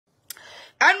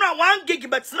And now 1 gig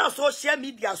but now social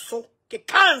media so ke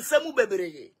kan semu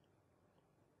bebre.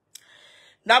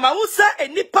 Na ma wo say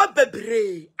enipa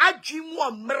bebre adwimu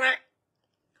omre.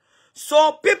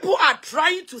 So people are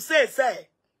trying to say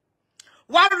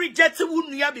why reject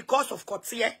Wunia because of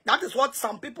Kotie? That is what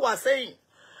some people are saying.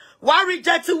 Why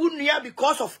reject Wunia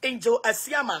because of Jnr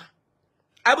ASIAMA?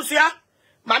 Abusia,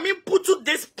 Mami put to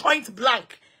this point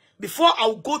blank before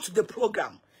I'll go to the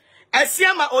program.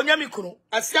 ASIAMA onyamikunu.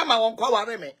 ASIAMA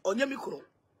wankwareme onyamikunu.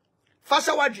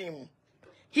 Fasha wajim.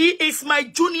 He is my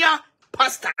junior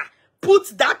pastor.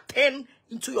 Put that 10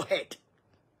 into your head.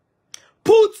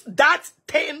 Put that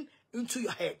 10 into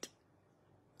your head.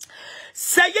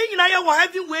 Say you know you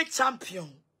heavyweight champion.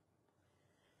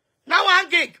 Now 1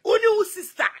 gig, unu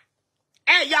sister.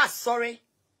 Yeah, sorry.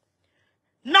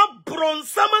 Now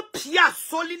bronsama pia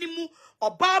solinimu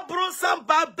or ba bronsam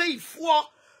ba bay for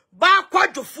ba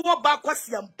quadro for ba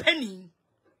kwasiam penny.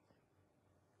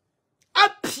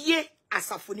 Apie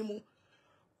asafonimu.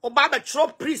 Or ba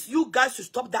trop priest, you guys should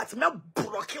stop that. Me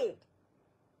broke you.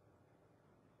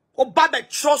 Or ba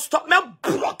trop stop me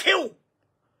broke you.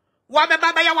 Wa me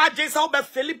baba ya wa Jason be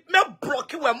Philip me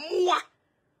block we moa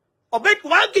obe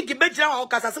 1 gig be gira o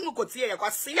kasa sem ko tie ya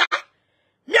kwase ya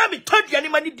me am todua ni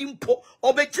mani dimpo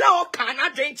obe gira o ka na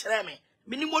dwen kire me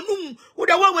minimonu wo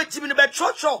da wa wati me be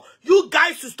chocho you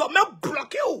guys to stop me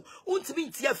block you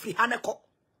untimi tie free haneko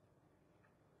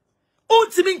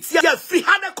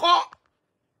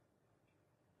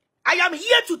I am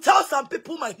here to tell some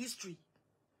people my history.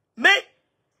 Me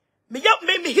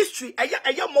history.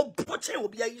 I am more butcher will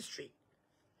be a history.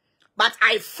 But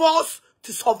I forced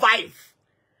to survive.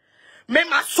 Me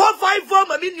my survival,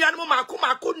 my mini animal, my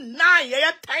could 9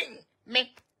 year time.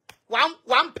 Me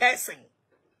one person.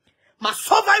 My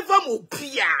survival will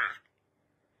be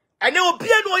and there will be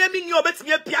no yaming your bet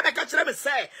me a piano catcher me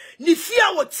say. Ni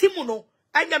fear what Timuno,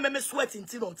 and ya me sweating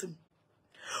tin on Tim.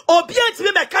 Obi enti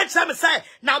me catcher me say,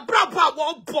 now braba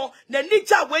won't bo, na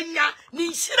nija wenya,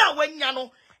 ni shira wenya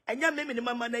no. Enya me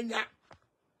mama nanya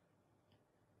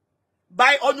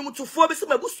by onum to fo be se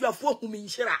mabusuafo hu mi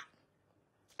nhira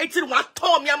enti wa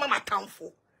to me mama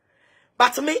tamfo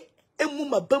but me emu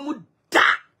mabamu da.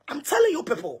 I'm telling you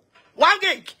people 1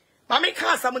 gig mama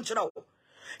kan sam nhira wo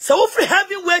se wo free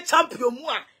heavyweight champion mu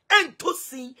a ento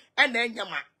sin ena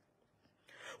enyama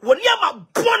woni ama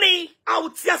boni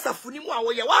out asafuni mu a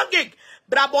wo ye 1 gig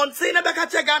brabonte na beka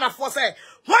che Ghana for say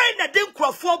why na den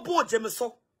krofo bo je me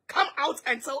so. Come out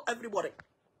and tell everybody.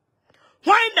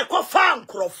 Why the fan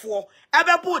crofo?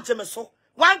 Ever put him so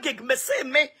 1 gig me say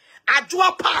me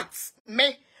Ajua parts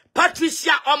me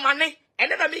Patricia Omane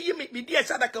and then I me dear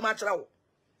Sada Kamachao.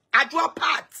 Ajua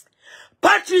parts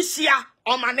Patricia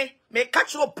Omane me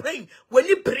catch your brain when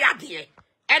you bread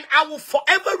and I will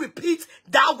forever repeat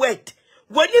that word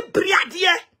when you bread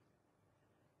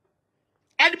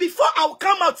and before I will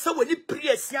come out so when you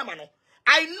pray siamano.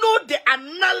 I know the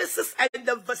analysis and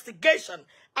the investigation.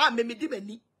 Me di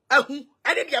mani. Eni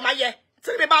dia maye.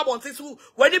 Tell me about one who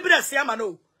when you be ASIAMA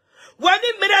no. When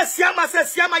you be ASIAMA say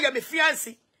ASIAMA ya me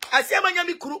fiancé. ASIAMA ya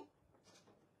me crew.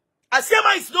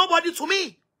 ASIAMA is nobody to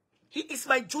me. He is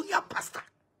my junior pastor.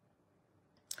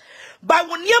 By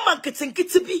one year man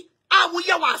kitibi, we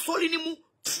ya soli ni mu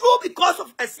true because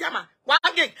of ASIAMA. One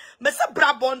again, me say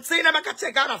brabon say na maka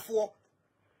che Ghana for.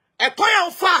 E koya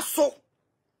unfa so.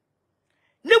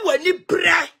 Ne wani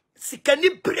bre sika ni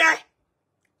bre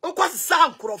okwasi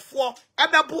san krofo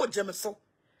ebe bo jeme so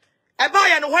ebe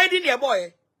ya no hwan di ne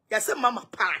boy ya se mama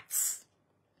parts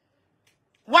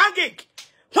 1 gig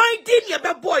hwan di ne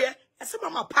ebe boy ya se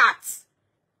mama parts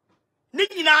ni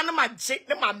nyina na magye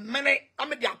ne ma mene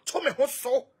ame dia to me ho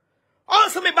so on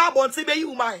so me ba bon se be yi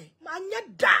woman manya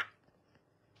da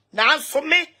na so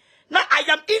me na I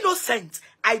am innocent.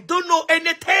 I don't know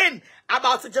anything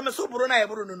about jeme so buru na e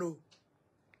buru no.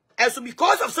 And so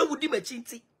because of so would me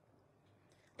chinti.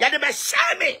 Ya de be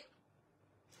shame me.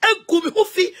 Egu mi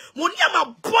hofi mo ni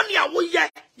ama boni a wo ye.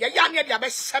 Ya ne de be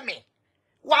shame me.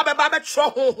 Wa be ba be tro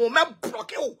ho me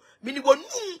block you. Me ni wonu.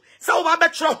 So wa be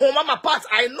tro ho mama part.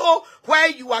 I know where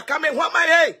you are coming. Who am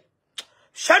I? Hey.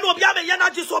 Shano obi am ye na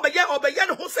ji so obe ye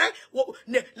no ho say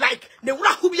like ne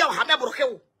wura hu bia ha me block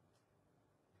you.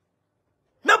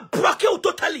 Me block you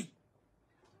totally.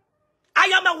 I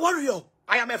am a warrior.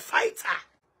 I am a fighter.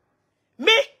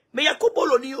 Me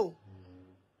yakubolo niyo.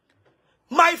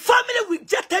 My family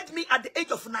rejected me at the age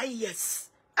of 9 years.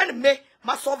 And me,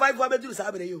 my survival be do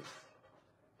sabe you.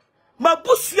 My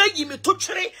busuya yi me to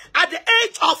chere at the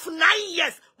age of 9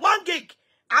 years. 1 gig.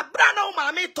 Abra na o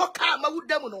ma me toka ma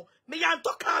wudem no. Me yan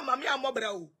toka ma me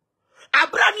amobra o.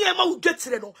 Abra ni e ma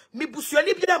wugetire no. Me busuya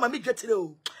ni bi da ma me getire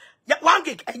o. Ya one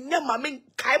gig enya mame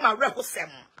kai ma rehosem.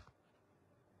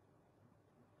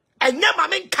 Enya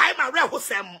mame kai ma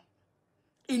rehosem.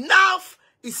 Enough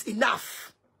is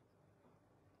enough.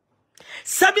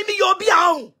 Sabi mi yobi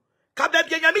aon. Ka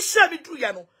bebia nyame hia mi duru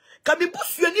ya no. Ka mi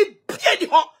busuani bia ni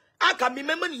ho. Aka mi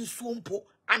mema ni nsuo mpo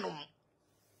anom.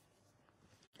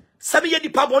 Sabi ye di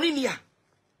paboni ni a.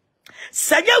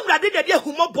 Sanya urade de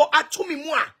humobo atumi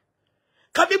mu a.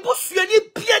 Ka mi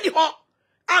busuani bia ni ho.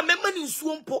 A mema ni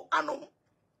nsuo mpo anom.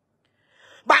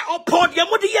 Ba opod ye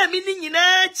mode ye mi ni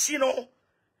nyina chi no.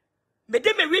 Me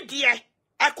de me redie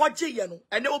akwaje ye no.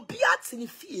 Ene obi atini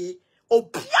fie.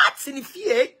 Obi atini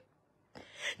fie.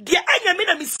 De anya me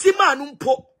na mi sima anu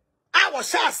mpo. A wo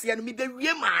shaase ye no mi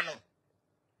bewie ma no.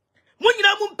 Mo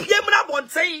nyina mo pie mra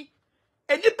bonten.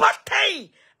 Enipa ten.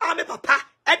 A me papa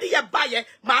e de ye ba ye.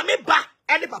 Ma me ba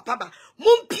e de papa ba.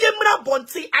 Mo pie mra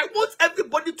bonten. I want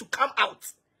everybody to come out.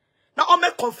 Now I may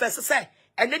confess say,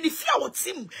 and then the fear what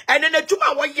him, and then the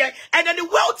juma wa ye, and then the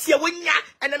wealth ye winya,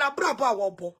 and then a braba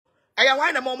wabo. I am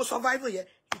one among survival ye.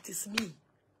 It is me.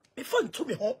 Me fun to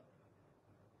me home.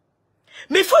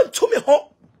 Me fun to me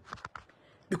home.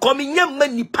 Becoming young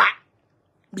man nipa.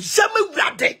 Me shame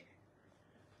rade.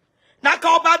 Na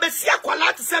ka oba be sia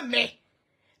kwala to say me.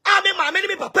 Ah me ma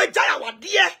me papa jaya wa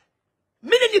dear.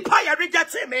 Me nipa ya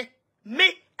reject me.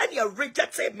 Me and you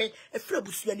reject me. E fra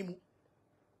busu animu.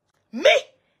 Me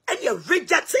and you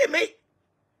reject me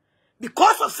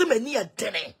because of some many a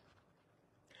dinning.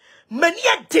 Many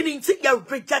a dinning to you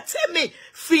reject me.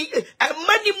 Free a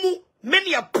money mu,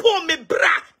 many a poor me bra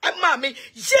and mammy,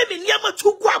 Jimmy Yama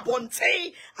to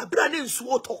guabonte, a brand new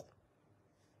swato.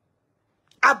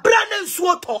 A brand new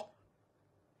swato.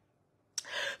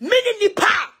 Many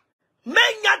nipa,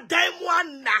 many damn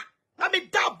one na. I mean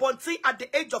that bonti at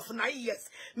the age of 9 years.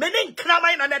 Meaning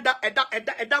crama in another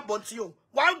bonti you.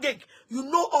 1 gig. You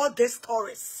know all these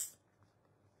stories.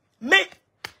 Me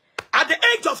at the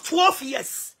age of 12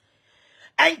 years.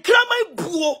 And crama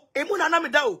buo emuna na me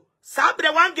dao.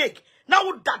 Sabre 1 gig.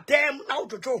 Now that damn now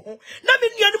jojo ho. Na me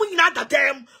ni anu nyina that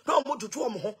damn no mo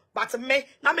jojo mo ho. But me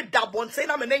na me da bonti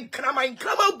na me nen crama in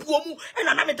crama buo mu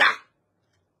and na me da.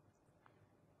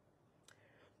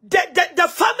 The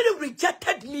family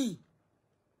rejected me.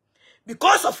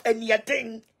 Because of any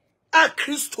thing, a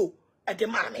Christo at the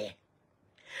mommy.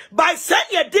 By saying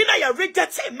your dinner, you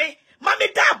reject me, Mammy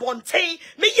da bonte,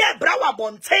 me ye brawa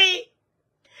bonte,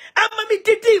 and Mammy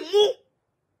did mu.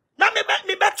 Now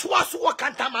me bet to us what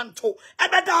cantamanto,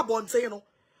 and a da bonte, you know.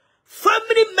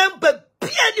 Family member, be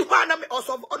anyone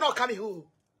also not coming who.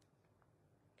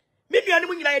 Maybe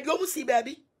anyone I don't see,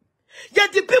 baby.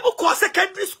 Yet the people call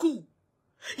secondary school.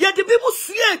 Yet the people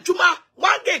see Juma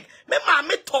 1 gig. Me ma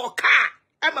talk car.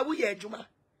 I'm a wee Juma.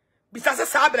 Besides a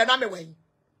sabre and I'm away.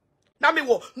 Now me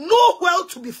will nowhere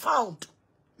to be found.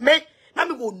 Me now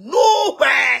me will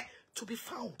nowhere to be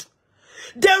found.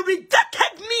 They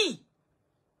rejected me.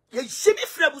 Ye see me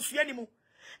frebusu anymore.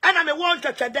 And I'm a one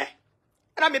catcher there.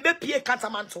 And I'm a baby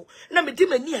cantamanto. Na me di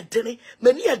many a dinny.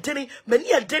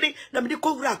 Na me di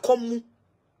go come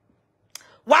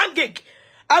 1 gig.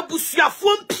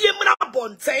 Abusiafo pie mna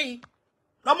bonten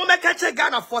na mo meka che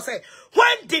Ghana for say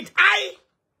when did I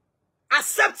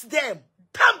accept them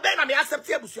tam ben na me accept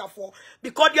abusiafo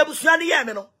because the abusua ne ye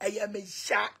me no eye me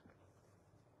sha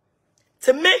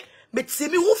to make me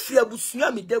timi hu fi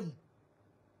abusua me dam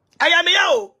aya me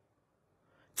ya o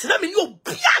tina me ni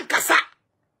obi ankasa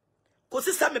ko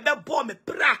sisa me be bo me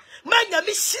bra manya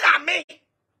me hira me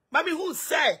ma me hu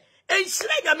say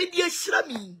enhira nya me die hira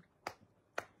me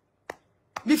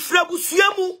mi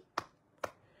frabusuamu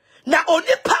na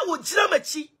onipa wo gira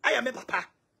machi aya me papa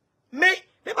me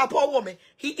papa wo me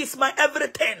he is my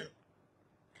everything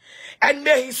and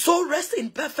may his soul rest in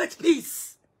perfect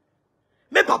peace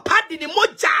me papa di ni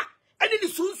moja eni ni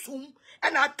sunsun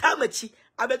and atamachi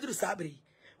abeduru sabri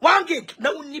 1 gig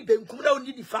na unni benkum na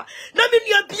unni nifa na me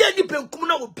nua bia ni benkum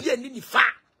na obi ani nifa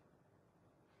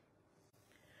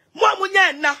mo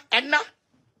amunya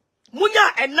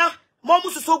enna Mom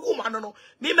was so good, man. No,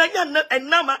 me manya and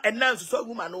nama and nan so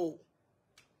good, man. No,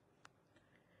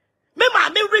 me ma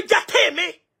me reject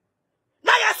me.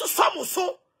 Na ya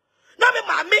so. Na me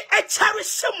ma me e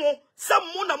cherish mo.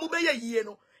 Some na mo be ye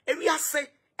no. E wi ase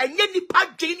enye nipa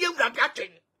dwen ewurade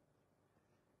atwen.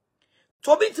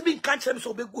 To be in country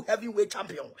so be good heavyweight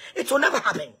champion. It will never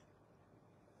happen.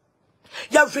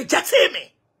 You reject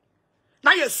me.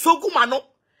 Na ya so good, man. No,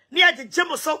 ni a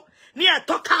jemo so. Ni a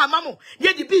toka amamo.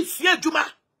 Ni di bi sua djuma.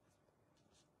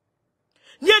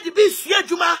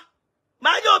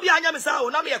 Ma yo bi anya me sa o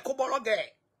na me ekobolo ge.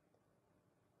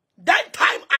 That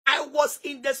time I was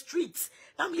in the streets.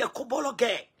 Na me ekobolo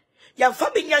ge. ya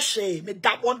family nya she me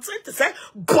da wanting to say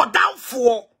go down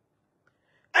for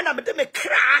and I me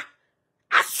cry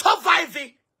I survive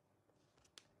it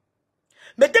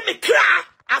me cry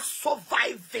I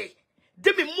survive it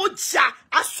de me moja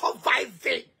I survive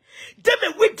it de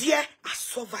me widie I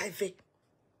survive it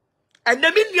and the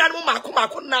minian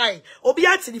mako 9 obi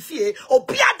ati ni fie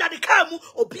obi ada ni kamu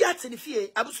obi ati ni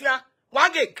fie abusua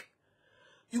 1 gig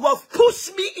you have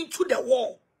pushed me into the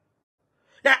wall.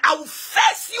 Now I will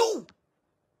face you.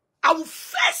 I will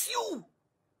face you.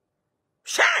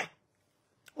 Share.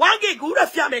 1 gig, who the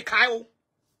family Kyle?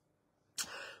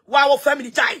 Wow,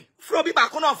 family die. From me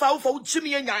back on our file for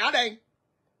Jimmy and Yaya.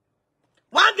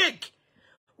 1 gig.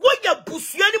 What your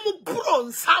busianimu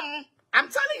bron Sam? I'm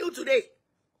telling you today.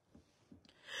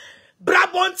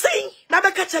 Brabonting,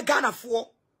 never catch a Ghana for.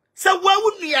 So what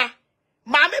would you?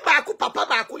 Mammy baku, papa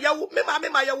baku, yawu, me mammy,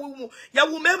 my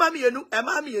yawu, me mammy, and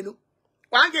mammy, you.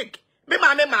 1 gig. Me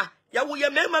ma, ya wo ye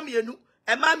me ma mienu,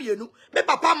 e ma mienu. Me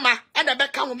papa ma, e na be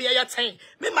ka ho me ya 10.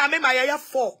 Me ma ya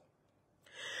 4.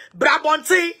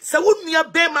 Brabonte, se wo nua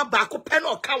be ma ba ko pe na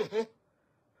o ka ho.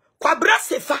 Kwabra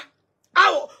sefa.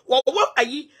 Awo, wo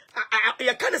ayi,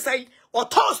 ya kan say, o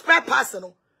to spare pass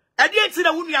no. E de enti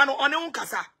na wo nua no one wo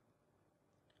kasa.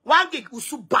 1 gig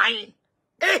usu ban.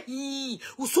 Ehi,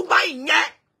 usu ban nye.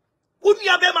 Wo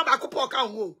nua be ma ba ko pe o ka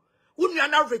ho. Unya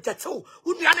na rejeto,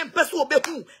 unya na mpeso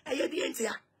obehu, eye di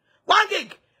entia. 1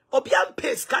 gig, obian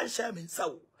pay scan share me nsa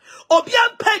o.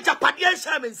 Obian pay japade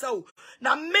share me nsa o.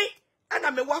 Na me,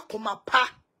 ana me wa koma pa.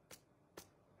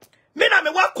 Me na me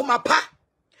wa koma pa.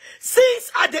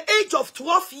 Since at the age of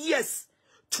 12 years,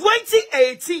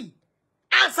 2018,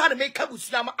 answer the make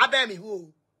kabusiama abemi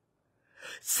ho.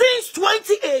 Since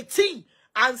 2018,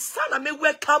 answer na me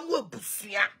welcome wo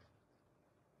busia.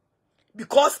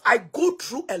 Because I go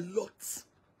through a lot.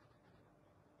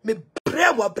 Me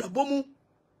bre wa brabomu.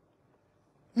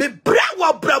 Me bre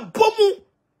wa brabomu.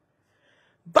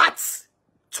 But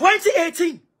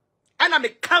 2018, and I'm a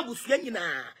campus yena.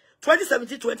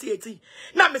 2017, 2018.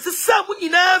 Now me say samu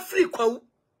ina free kwa.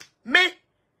 Me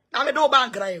na me do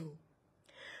bank na yo.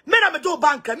 Me na me do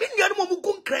bank. Me nyanu mo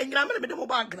mugun kra nyina me na me do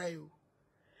bank na yo.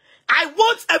 I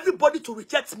want everybody to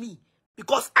reject me.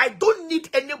 Because I don't need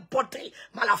anybody,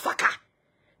 malafaka.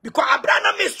 Because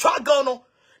Abraham may struggle no.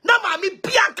 Na mami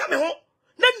bianca me ho.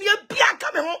 Na niya bianca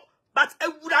me ho. But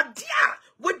ewuradia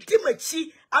we di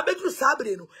machi abedu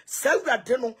sabre no. Se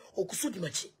ewurade no okusu di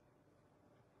machi.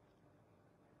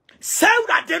 Se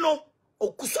ewurade no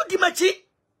okusu di machi.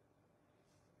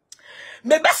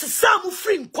 Me best samu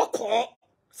free nkoko.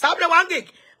 Sabre 1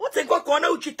 gig. What nkoko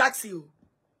na uchi taxi o.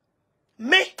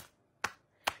 Me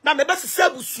na me best say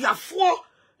busuafo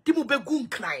di mu begum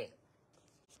kran.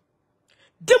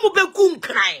 Di mu begum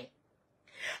kran.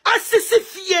 Asisi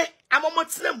fie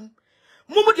amomotram.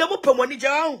 Mumu de mu pamoni je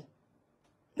ho.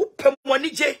 Mu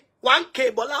pamoni je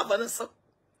 1k bola avanso.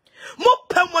 Mu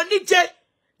pamoni je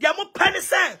de mu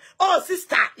penisen. Oh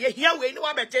sister, you hear we no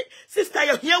abeje. Sister,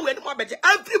 you hear we no abeje.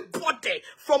 Everybody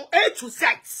from A to Z.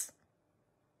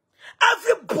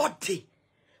 Everybody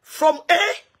from A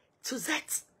to Z.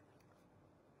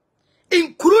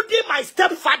 Including my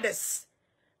stepfathers.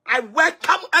 I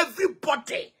welcome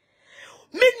everybody.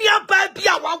 Minya baby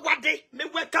awawade. Me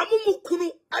welcome mukunu.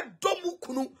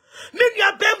 Adomukunu.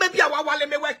 Minya baby awawale.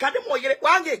 Me welcome mo yere.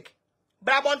 1 gig.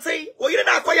 Brabonte. O yere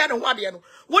na akoya no wade no.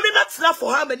 Wone not enough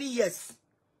for how many years?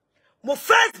 My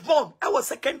first born. I was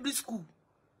secondary school.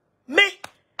 Me.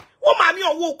 O mami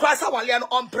o wo class awale no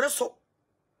on preso.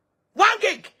 1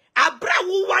 gig. Abra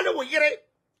wo wale wo yere.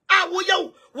 Ah,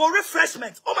 wo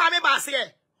refreshment. Oh, my ba say.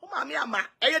 Oh, my ama.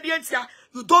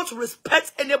 You don't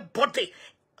respect anybody.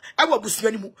 I will busu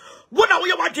animu. What are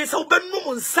we about this? I'll be no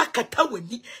one sakata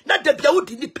weni. Not the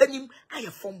beauty ni penim. I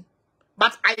am from.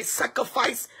 But I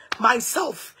sacrifice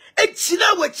myself. E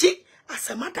china wechi as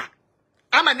a mother.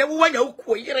 I'm a never one you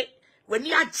query when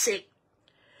you say.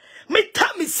 Me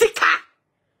tell me sika.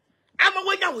 I'm a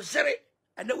one you say.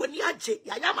 And then when you say,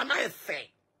 I am an affair.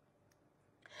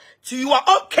 So you are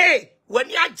okay when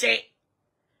you are J.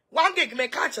 1 gig me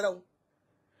catch now.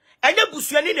 And you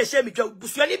busuani ne share me job.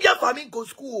 Busuani be farming go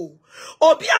school.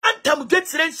 Or be antam get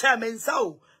shaman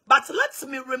so. But let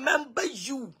me remember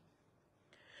you.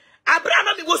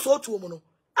 Abraham me go so to mono.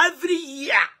 Every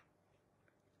year.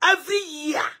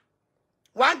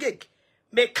 1 gig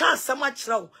me can so much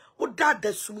now. O dad the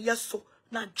sumuya so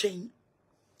na Jane.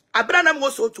 Abraham go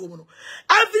so to mono.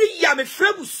 Every year me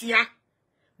frɛ busuya.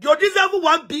 You deserve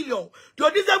 1 billion.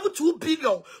 You deserve 2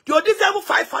 billion. You deserve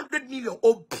 500 million.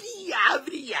 Oh, be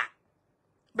every year.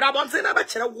 Brabonse na ba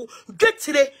chere wo. Get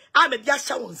today. I'm a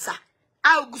biasha wonsa.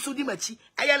 I'll go so di machi.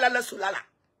 Ayala sulala.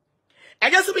 I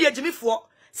just be a Jimmy for.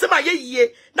 Some a ye,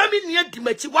 na me near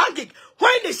Dimachi 1 gig.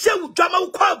 Why the show drama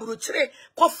quabruchere,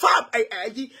 fab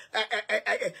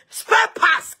spare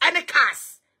pass and a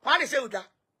cast? Why the show that?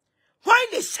 Why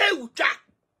the show that?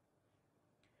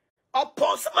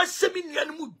 Upon some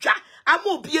semian muja, I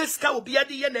will be a scout be at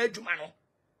the end of Jumano.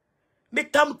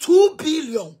 Make them 2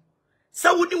 billion.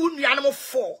 So would you animal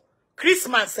 4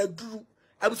 Christmas? I drew.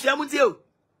 I was young with you.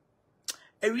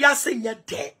 And we are saying you're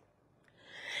dead.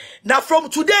 Now from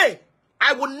today,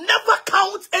 I will never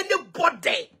count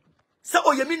anybody. So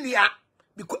oh you mean yeah,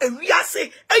 because we are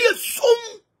saying hey you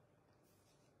soon.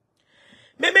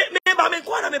 Me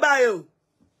kwana me ba yo.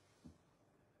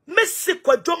 Me se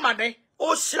kwadwo mane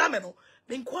o hira me no.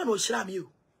 Me kwana o hira me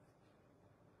yo.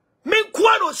 Me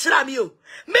kwana o hira me yo.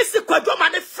 Me se kwadwo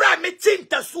mane fra me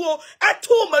tintasuo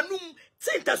eto manum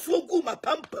tintasuo gu ma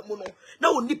pampa mu no. Na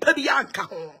onipa bi anka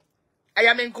ho.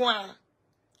 Aya me kwana.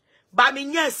 Ba me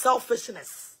nya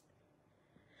selfishness.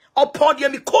 Upon the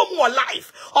me come more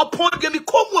life, upon the me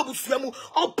come more busuamu,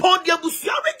 upon the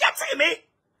busuamu reject me.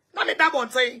 Na me that one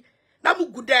say, na mu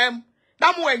good them,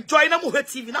 na mu enjoy, na mu hate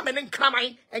TV, na me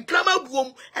nkramai, enkrama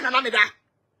buom, and na me that.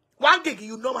 1 gig,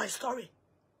 you know my story.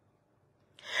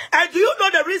 And do you know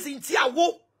the reason ti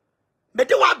awo? Me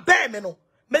de wa bear me no.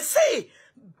 Me say,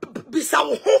 bisa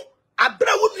wo ho,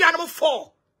 abra wo nuanom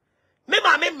 4.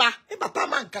 Me papa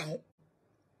man ka ho.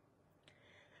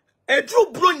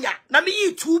 Drew Brunya, na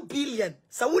me 2 billion.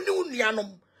 Sa wuni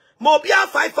unianom. Ma obia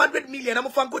 500 million. Na mo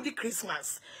fanko di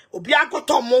Christmas. Obia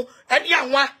kotomo. Eni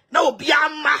anwa. Na obia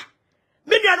ma.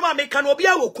 Me nuanom American.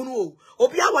 Obia wakunu o.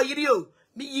 Obia wa yiri o.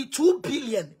 Me 2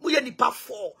 billion. Muye nipa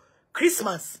 4.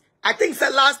 Christmas. I think it's the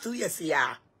last 2 years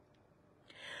here.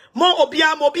 Mo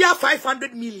obia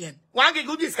 500 million. Wange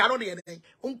gudi iskano ni yene.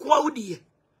 Unkwa udiye.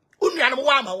 Unianom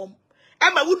wama wom.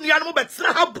 Ema unianom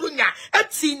betra ha Brunya.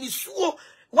 Eti ni suo.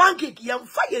 1 gig yam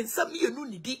fire nsam ye nu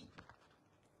nidi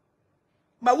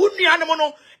ma wonu anom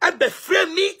no e be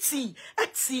frame meeting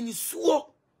ati ni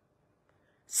suo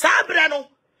sabre no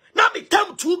na me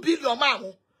tam 2 billion ma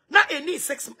ho na eni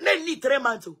 6 na eni 3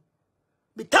 months o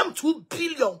me tam 2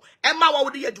 billion e ma wa wo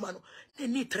de adwuma no na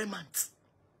eni 3 months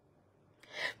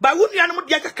ba wonu anom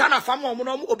de akaka na fam o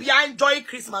no obi enjoy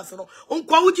Christmas no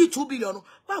onkwa wuji 2 billion no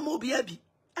wa ma obi abi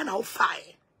e na wo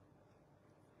fire.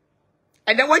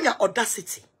 And then when your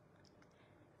audacity,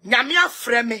 nyamia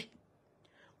freme,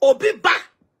 obi ba,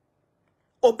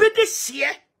 obi this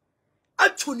year,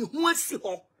 atuni huansi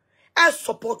ho, I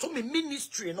support me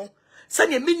ministry no,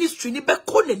 sanya ministry ni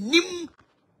beko ne nim,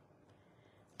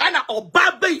 ana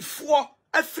oba be ifo,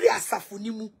 a free asafu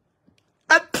nimu,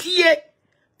 a pie,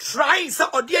 trying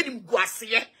sa odia nim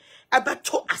guasiye, a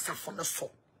beto asafu no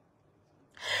so.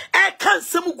 E kan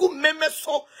semugu meme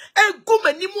so, e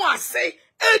gume nimu ase,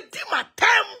 e di my time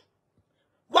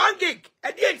 1 gig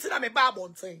e di enti na me Bible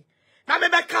ntin na me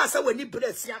be kan say we ni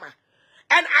ASIAMA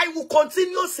and I will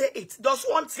continue say it those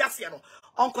want tiase no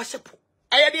onko shepo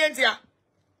e ye di enti a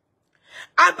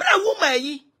abra woman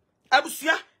yi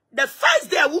abusua the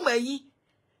first day woman yi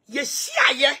ye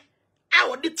hia ye a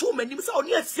wo di to manim say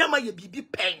oni ASIAMA ye bibi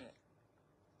pen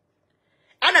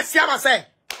and ASIAMA say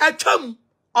atwam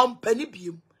on penny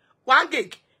biem 1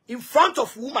 gig in front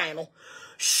of woman no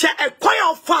she a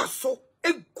choir faso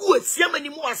a good ASIAMA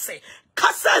nimu ase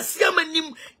kasa ASIAMA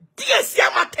nim di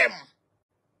ASIAMA tem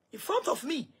in front of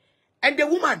me and the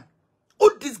woman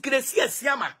who disgrace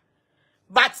ASIAMA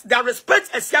but the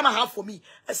respect ASIAMA have for me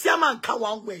ASIAMA and can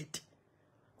 1 word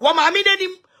wa ma mi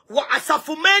denim wa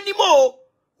asafu mani mo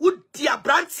wo dia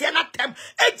branch na tem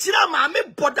e gira ma me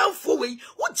bodam fo we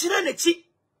wo gira na chi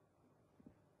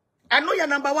I know you're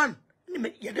number 1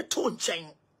 ni ye de to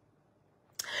nchen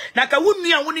na ka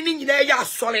wunu a woni ni nyina ya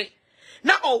asore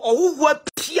na ohuhu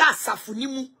apia asafo ni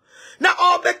mu na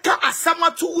obeka asam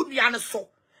ato wunu ya ne so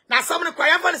na asam ne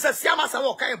kwaya fa ne ASIAMA asam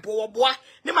o kan bo oboa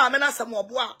ne ma me na asam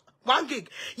oboa 1 gig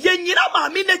ye nyina ma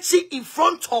me na chi in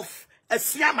front of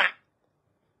ASIAMA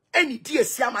any di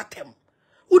ASIAMA tem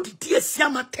udi di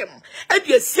ASIAMA tem e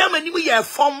di ASIAMA ni mu ye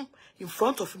form in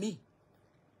front of me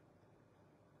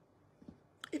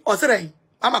Osere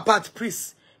I'm a part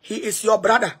priest he is your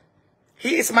brother.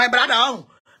 He is my brother.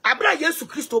 Abra Yesu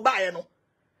Christo ba ye no.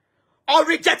 Or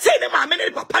reject him ma me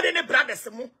papa ne brothers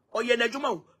mu. Or ye na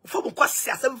juma for mo kwase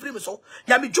asem free me so.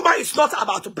 Yami juma is not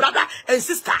about brother and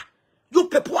sister. You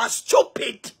people are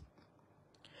stupid.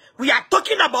 We are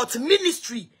talking about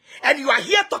ministry and you are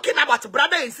here talking about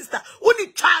brother and sister. Uni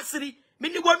chasri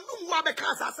mini wonu wa be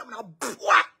kan asem na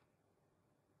bua.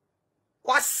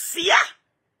 Wasia.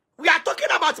 We are talking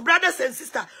about brothers and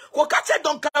sisters. Kokache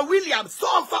Duncan Williams,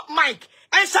 so for Mike,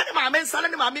 and Shani Mama and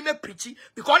Salani Mama me preachy,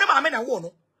 because the Mama na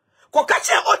wono. ko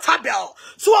kache otabel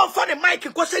so on for the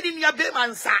mic ko se ni nia be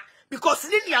mansa because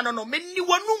ni nia no menni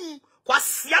wanum kwa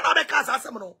sia na be ka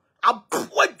asem no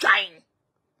abodwan.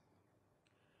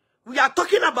 We are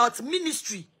talking about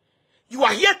ministry. You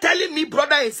are here telling me,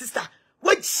 brother and sister,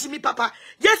 what me papa?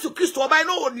 Yes, Christo by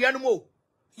no one no.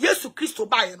 Yes, Christo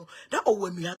by no. That oh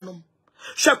when no.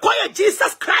 Shall call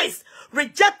Jesus Christ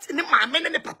reject ni my men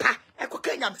and papa. Eko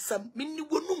Kenya some mini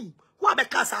wonum. What be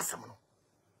ka asem no.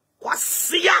 Kwa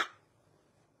sia.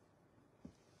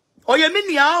 Oh ye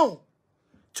mini ao.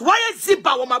 To why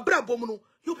ziba wo mabra bomu no.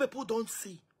 You people don't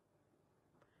see.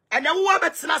 And now what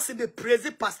betina see be praise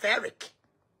Pastor Eric.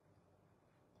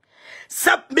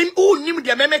 Sub min u nim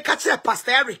de me catch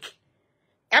Pastor Eric.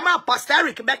 Emma Pastor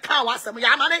Eric be ka wasam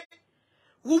ya mane.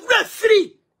 Wo wura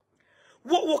free.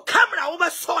 Wo camera over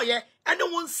saw ye and no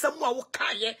one some wo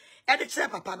ka ye e de kire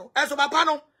papa no. Eso papa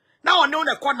no. Na ono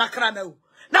na kwa nakra na o.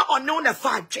 Na ono na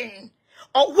fa dwen.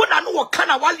 O wo na no wo ka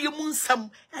na wale mu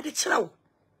nsam e de kire wo.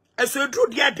 Eso edru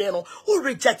dia de no o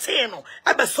reject no.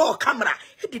 E be saw camera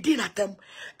e didi na tam.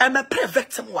 E me pre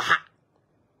victim wa ha.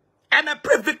 E me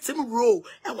pre victim role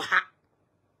e wa ha.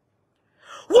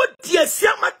 What dear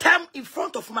Siama time in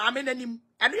front of my men and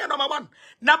you are number one.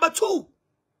 Number two,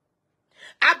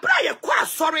 I brought a qua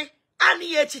sorry, and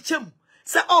ye chichem.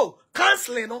 Say, oh,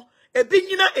 counseling, no, a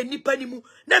binina and nipanimu,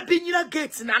 na binina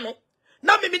gates nano.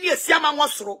 Na me mini a Siama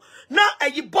wasro, na a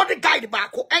ye body guide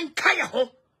back and kaya home.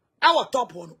 Our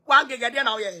top one, one gig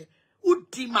now, ye,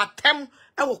 would di matem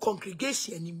our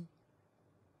congregation.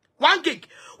 1 gig.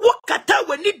 What kata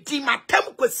we need di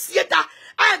matem ko sieta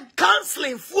and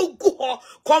counseling for go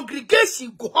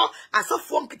congregation go as a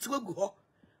form kitwe go.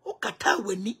 What kata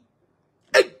we ni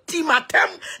e di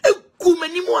matem e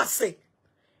kumani mo ase.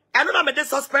 I don't know me dey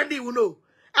suspend you know.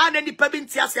 And then the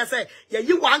pebinti ase say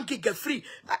ye 1 gig free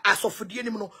as of die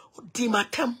nim no di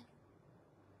matem.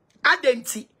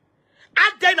 Adenti.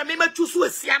 Aden na me ma chusu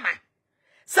asiama.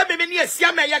 Se me ni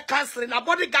asiama ye counseling na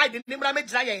body guide ni mra me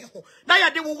gira ye ho na ya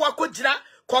de wo ko gira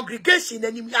congregation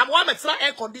anim ya mo ametra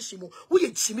air condition mo wo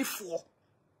ye chimi fo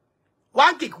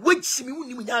 1 gig wo chimi wo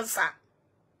nim nyansa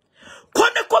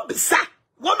kone ko bisa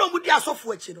wono mu di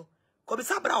asofo achi no ko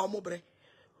bisa bra o mo bre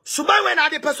suban we na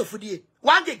de peso die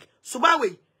 1 gig suban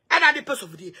we na de peso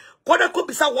die kone ko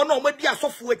bisa wono o mo di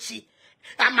asofo achi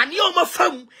amani o mo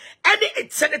fam any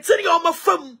eternity o mo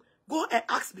fam go and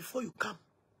ask before you come.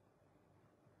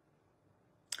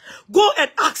 Go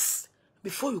and ask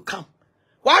before you come.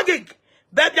 1 gig.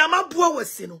 Baby, I'm a poor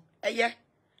was no. Eh,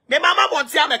 me mama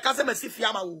wants ya me kase me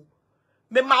sifiama wo.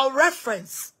 Me my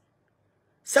reference.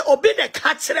 Say obi the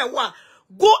catch one.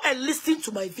 Go and listen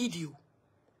to my video.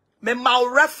 Me my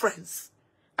reference.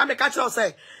 I me catch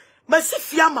say me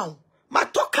sifiama. Ma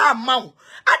toka ma.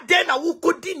 Ade na wo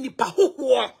kodi nipa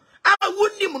hoho. A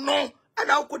wonim no.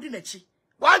 Ana wo kodi nachi.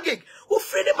 1 gig. Wo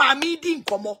free the mami di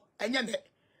nkomo. Enye me.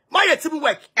 My team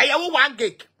work, I have 1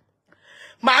 gig.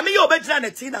 Mammy, you're better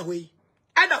than Tina way.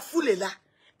 And a fully la.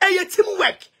 And your team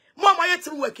work. Mama, your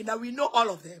team working. Now we know all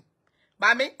of them.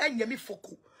 Mammy, and Yemi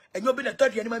Foku. And you've been a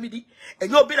third enemy. And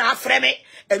you've been a frame.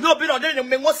 And you've been on the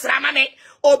Mengos Ramane.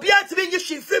 Or be out to be you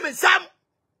she film and some.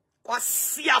 Was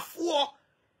see a four.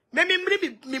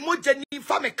 Maybe me more Jenny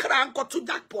from a crank or 2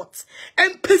 jackpots.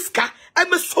 And Pisca,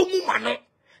 and a somu mano.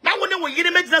 Now when we get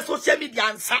a medical social media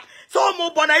answer. So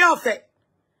more bonaya of it.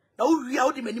 Na uri a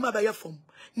odi menima ba ye fom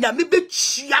nyame be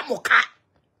chia moka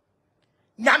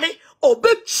nyame obe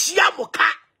chia moka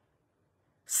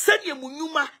sanye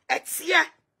munyuma etie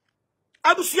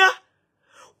abusia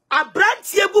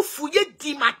abrantie bufu ye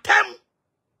di matem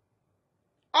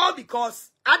all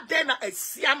because adena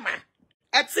asiama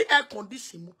eti air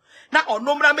condition mu na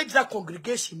onomra mejira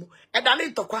congregation mu edane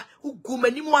ntokwa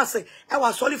ugumani mu ase e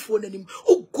wa solifo nanim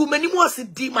ugumani mu ase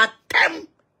di matem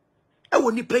e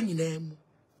woni panyina mu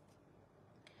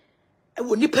e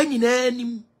woni panyina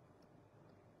nim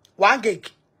 1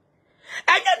 gig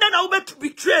anya na wo bet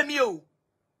betray me o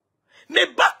me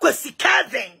bakwasi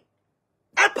kazen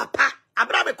e papa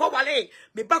abra me ko wale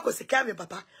me bakwasi kazen me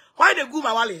papa why the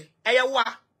guma wale e ye wa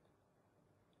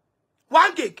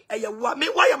 1 gig e ye wa me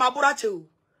why am abura che o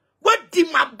what di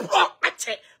ma bro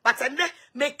ache but ene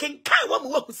me kenkan wo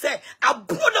mo hu say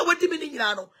abro na wadi me ni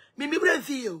nyina no me bra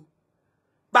fi o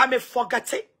ba me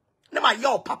forget it na ma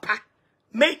yo papa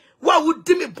me wa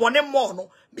wudi me bone mo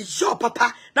no me yo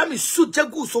papa na me suja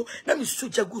guso na me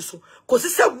suja guso ko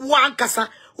se wo ankasa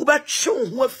wo ba twe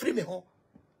ho afiri me ho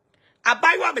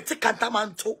abai wa me te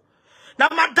kantamanto na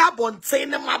ma da bonten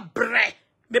ne ma bre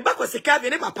me ba ko se ka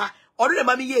ne papa onu ne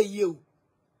ma me ye yie o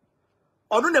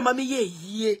onu ne ma me ye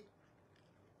yie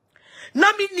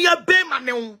na me nia be ma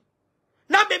ne ho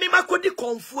na me makodi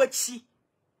konfu achi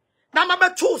Na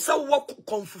mabe to se wo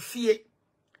konfufie.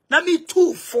 Na me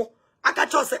too for. Aka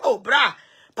cho say, oh bra,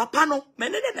 papa no,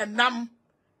 menene na nam.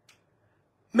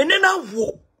 Menena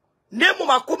wo. Nemo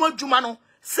makoma djuma no,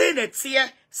 say na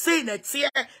tie, say na tie,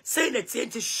 say na tie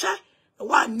nti hye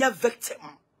wa nya victim.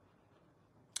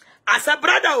 As a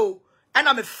brother o, and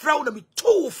I'm a fraud na me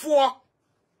too for.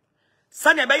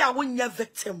 Sane be ya wo nya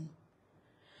victim.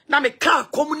 Na me ka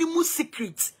komuni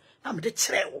secret. Na me de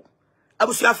kire wo.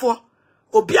 Abusuafo,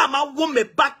 obi ama wo me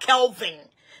back Kelvin.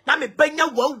 Na me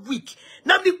benya 1 week.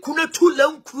 Na me kuna 2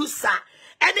 Land Cruiser.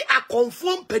 Any a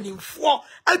conform penny for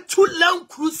a 2 Land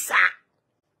Cruiser.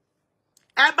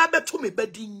 Eba be to me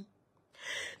bedin.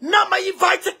 Na ma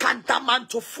invite Kantaman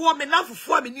to form me na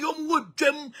for me ni omu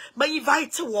dwem ma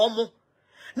invite wo mo.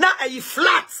 Na e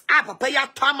flat a papa ya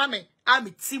tama me a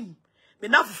me team. Me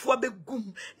na for be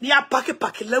gum ni a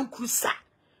pake Land Cruiser.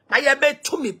 Na ye be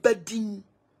to me bedin.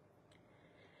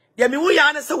 Ya me wo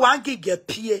ya na se 1 gig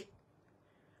apie.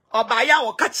 Obaya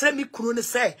o ka kire mi kunu ne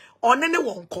se one ne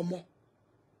won komo.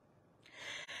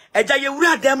 Eja ye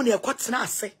wura adam ne ekotena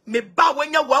ase me ba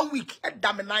wanya 1 week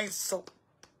edam 9 so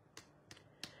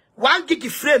 1 gig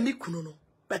frame mi kunu no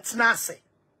betena ase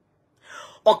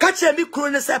o ka kire mi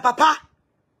kunu ne se papa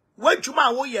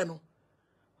wadwuma wo ye no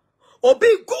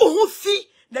obi gu ho fi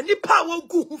na nipa wo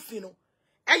gu ho fi no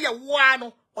eye wo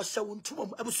ano o se wo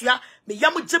ntumam abusua me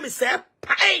yam gye me se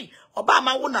pai oba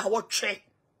ma wo na wo twe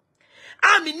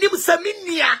ami nim se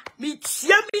minia mi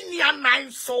tia minia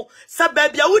nan so se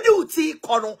babia wodi uti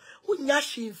kono unya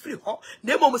hwe free ho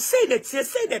na mom say na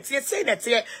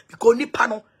tie because nipa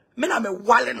no me na me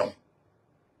wale no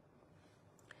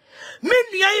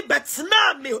minia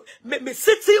betna me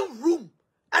sitting room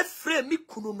afre mi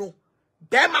kunu no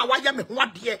dem a waya me ho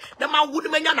ade na ma wo ni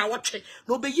manya na wotwe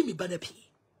na obeyi mi bana pi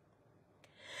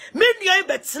minia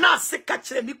betna se ka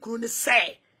kire mi kunu ne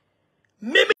say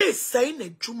me say na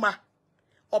djuma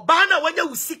Obana wanya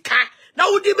usika na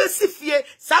wudi besifie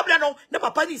sabla no na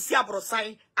papa ni si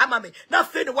abrosan ama me na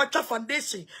fe ne watcha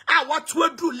foundation a watu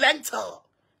adu lentil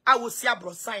a wo si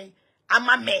abrosan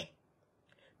ama me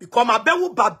because ma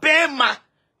bewu babema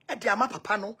e de ama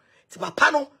papa no ti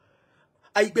papa no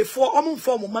ayigbefo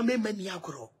omumfo mo mama mani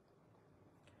agoro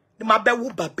ni ma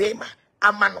bewu babema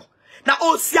ama no na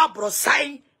o si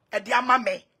abrosan e de ama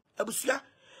me abusua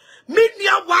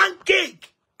minia 1 gig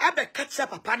ebe kacha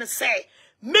papa no say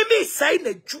Mimi say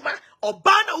na juma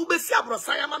obana ubesi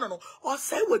abrosan ama no o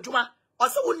say wadjuma o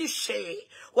say woni hwe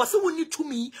o say woni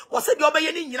tumi o say de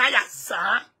obeye ni nyina ya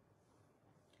za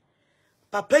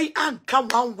papa yi anka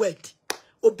 1 word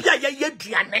obi a ye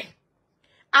duane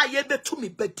a ye betumi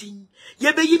badin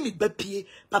ye beyi mi bapie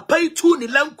papa yi tu ni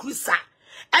Land Cruiser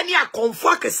ani akonfo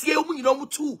akese omu nyina omu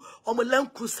tu omu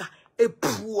Land Cruiser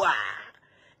epua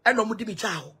eno mu di bi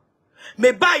jaho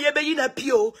me ba ye be yina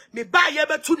pio me ba ye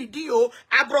be tu ni dio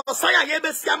abrosan ya ye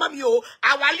be siama mi o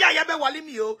awale ya ye be wale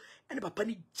mi o ene papa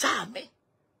ni jame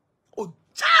o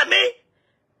jame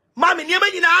mami ni e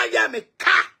nyina ya me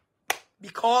ka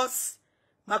because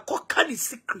my koka ni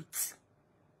secret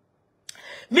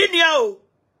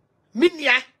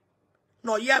minia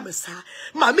no ya me sa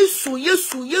mami sun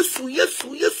yesu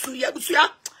ya busia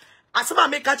asema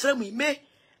me ka kire mu me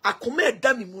akoma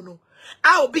eda mi mu no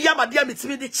a obi ya madia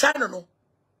mitimi di channel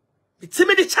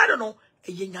no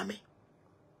eye nyame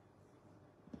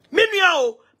menua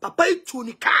o papa itu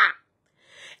ni ka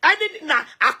eni na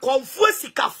akonfo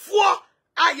sikafo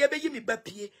a ye beyi mi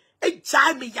bapie e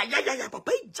jai mi ya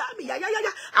papa e jai mi ya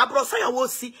abrosa ya wo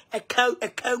si eka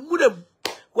nguram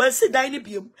wansi dan ni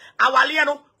biem awale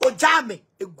no o jai mi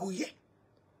eguye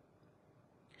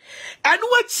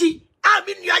enu achi a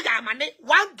menua ya amane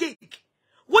 1 gig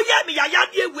wo ye mi yaya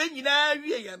de ewe nyina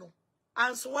wie ye no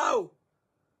anso wa o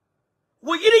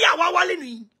wo yiri ya wawale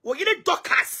ni wo yiri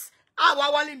dokas a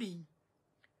wawale ni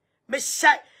me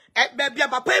sha be bia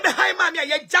papa e be hai ma mi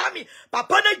ye jami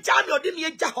papa na jami odi mi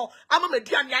ye ja ho ama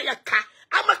maduane aye ka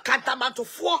ama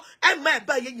kantamantofo e ma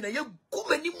ba ye nyina ye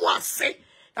gumani mu ase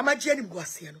ama je ni mu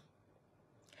ase no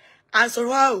anso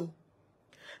wa o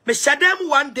me sha dem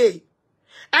 1 day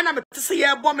ana me tse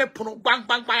ye bo me pono bang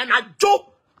na jo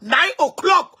 9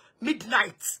 o'clock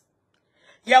midnight.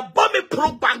 Ya bombe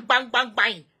pro bang.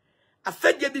 A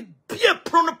fed ye be a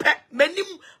prono pet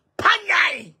menim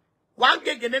panyai. 1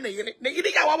 gig ne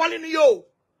yiri ya wawale ni yo.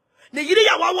 Ne yiri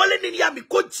ya wawale ni ya mi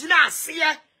ko jina ase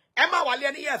Emma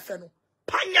wale ni ye fe no.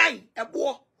 Panyai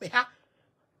ebo me ha.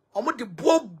 Omo de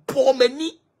bo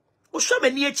mani. O hwe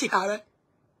mani echi hare.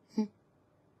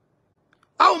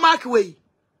 Aw mark way.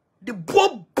 De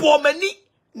bo mani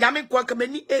nyame kwa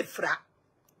kamani efra.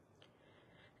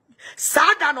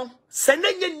 Sada no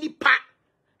senenye nipa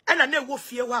ena na ewo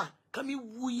fie wa kami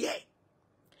wuye.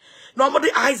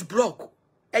 Normally ice block.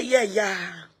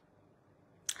 Yeah.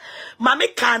 Mami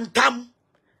kantam.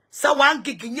 Sa 1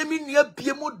 gig nyemi nua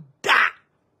biemu da.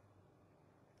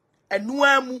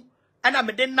 Enuamu ana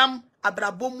mede nam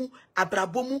abrabomu.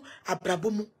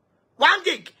 1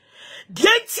 gig.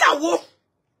 Dienti awo.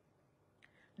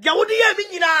 Dia wo de ye mi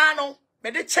nyina no,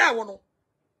 mede che wo no.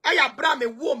 Aya bra me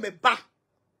wo me ba.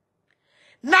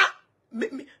 Na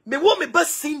me wo me ba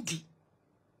Cindy.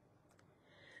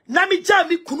 Na mi ja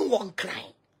mi kunu won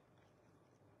kran.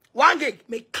 1 gig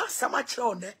me kasa ma kire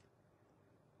on e.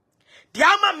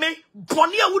 Diama me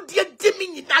boni a wo de mi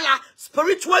nyina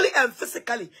spiritually and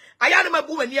physically. Aya na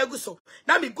mabu wani aguso.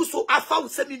 Na me guso afa wo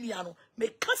se mi nua no. Me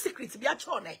ka secret bi a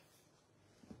kire on e.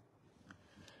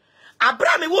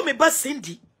 Abra me wo me ba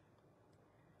Cindy.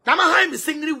 Na ma high me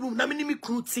singing room na me ni me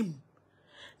crew team.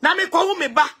 Na me kwa wo me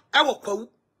ba e wo kwa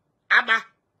aba.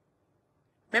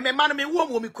 Me ma no me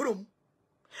wo me krom.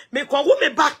 Me kwa wo me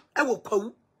ba e wo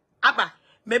kwa aba.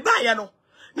 Me ba ya no.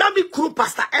 Na me crew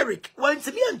Pastor Eric want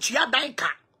me antua dan ka.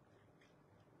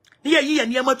 Ne ye ye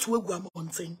niam atu agu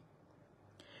amonten.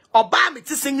 Oba me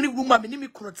ti singing room ma me ni me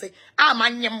crew te. A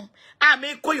manyem. A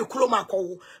me koyo krom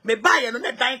akwo. Me ba ya no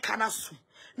ne dan ka na so.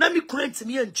 Na me crew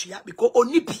ntimi antua because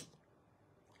onipi.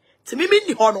 Timi mi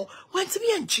ni hono, want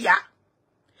me antua.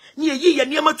 Ni ye ye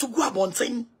niam atu gu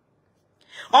abonten.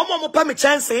 Omo mo pa me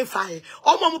chance fire.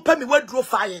 Omo mo pa me wadro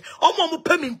fire. Omo mo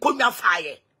pa me nkomya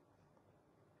fire.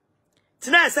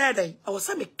 Tina said I was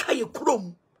some kay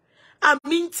krom. I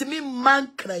mean to me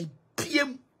man cry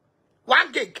PM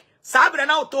 1 gig. Sabre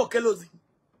now talk elozi.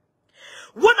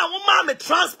 One a woman me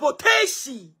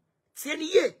transportation.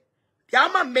 Tieni ye.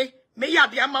 Diama me ya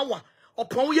diama wa.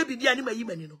 Upon ye bibi ani ma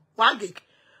yimani no. 1 gig.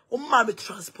 Woman me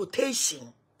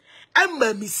transportation.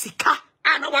 Emma mi sika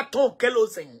ana wa talk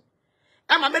elozi.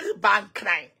 Emma me bank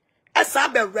cry. Esa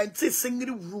be rent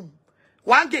single room.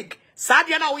 1 gig.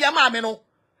 Sadia na uya ma me no.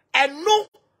 And no,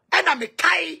 and I'm a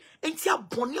kai, and see a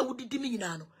bonny would be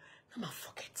no. I'm a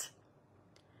forget.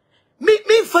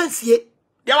 Me fancy it.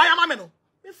 There I am, no.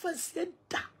 Me fancy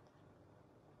that.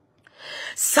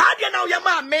 Sadia now, your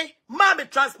mammy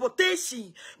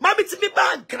transportation. Mammy to me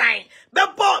bank crying.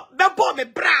 Bebo me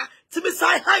bra to me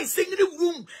side high singing the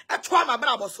room at my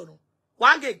bravo sono.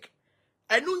 1 gig.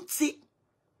 And nunti.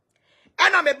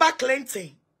 And I'm a back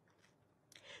lenting.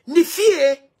 Ni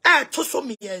fear, to so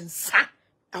me and sa.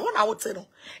 I want I would say no.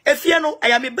 If you know,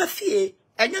 I am a buffet,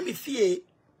 and you me fear,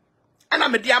 and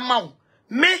I'm a dear mount.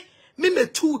 Me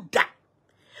 2 da.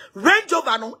 Range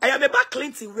Rover, no, I am a back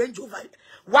cleansing Range Rover,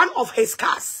 one of his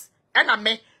cars, and I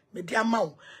me dear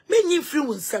mount. Me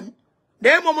influence some.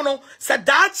 There, momo, said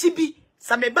that she be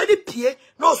some body pie,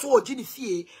 no so Jenny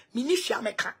fear, minisha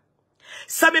meka.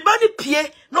 Some body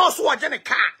pie, no so Jenny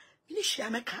car, minisha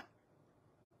meka.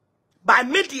 By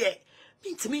media,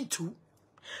 mean too.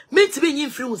 Me to be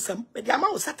influence some, but the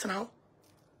amount set now.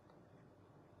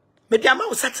 But the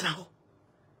amount set now.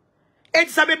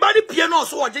 It's everybody piano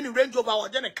so or Jenny Range Rover or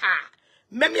Jenny car.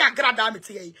 Maybe Agradaa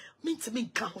me to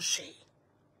me can't say.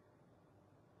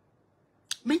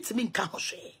 Me to me can't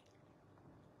say.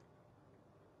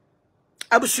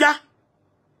 Abusia.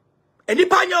 Any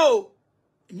panyo.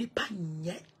 Any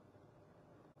panye.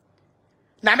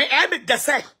 Na me ebe the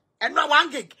say. And no 1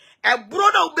 gig. A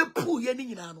brother will be poor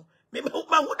yenny nano. Me hope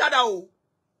my who dada o.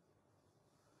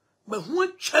 Me who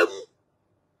chem.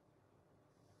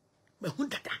 Me who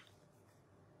dada.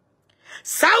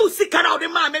 Sao si kana ode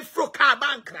ma me fro car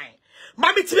bank crying.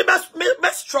 Mami ti me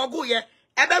best struggle ye.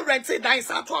 Ebe rented dine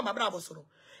sa to ma bravo so no.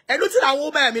 E no ti na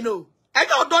wo ba me no. E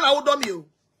no do na wo do me o.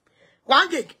 1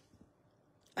 gig.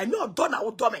 E no do na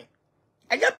wo do me.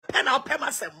 E ye pen na pen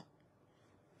masem.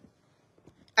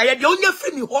 E ye de onya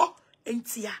free me ho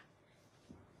entia.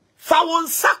 Fa won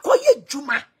sako ye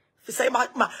juma fi say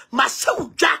ma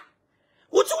shewudwa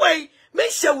wutu wey me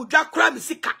shewudwa kra me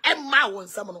sika emma won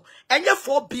sam no enye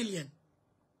 4 billion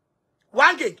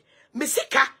 1 gig me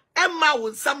sika emma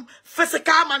won sam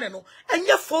physical money no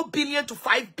enye 4 billion to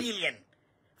 5 billion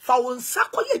fa won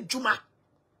sako ye juma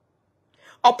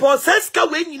opo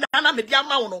seska we nyina na me dia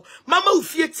ma wo no mama u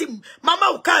fie tim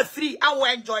mama u car free I will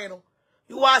enjoy no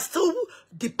you are still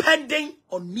depending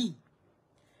on me.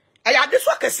 Aya this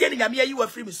work is saying nyame you were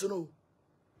free me so no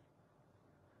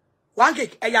 1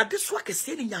 gig aya this work is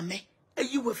saying nyame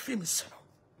you were free me so no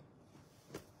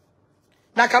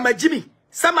na kama Jimmy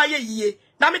sama ye yie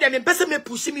na me dem pese me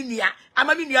push me nua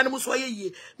ama me nua no so ye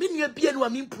yie me nua bia no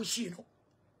me push no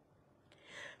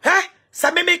he sa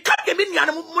me ka ke me nua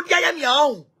no mo dia ya me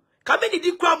o ka me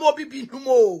di kwa mo bibi no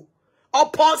mo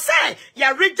opo say ya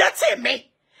reject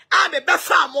me a me be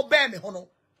fa mo be me ho no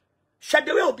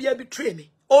hwede we obi a betray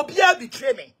me Obia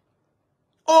betray me.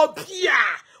 Obia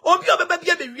bebe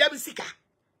be wia bisika.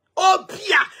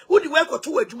 Obia who the way go to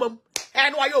adwumam.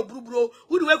 And why yo bro?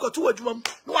 Who the way go to adwumam?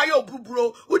 No why yo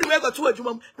bro? Who the way go to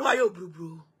adwumam? No why yo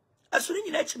bro? Asuri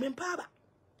nyina chi me mpaba.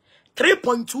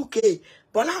 3.2k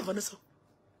bola vono so.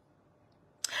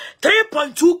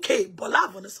 3.2k bola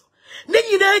vono so. Ne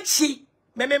nyina chi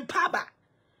me mpaba.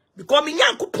 Because me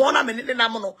nyankopon na me ne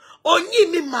nam no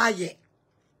onyi mi maye.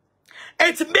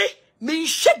 Et me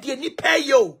nhwede ni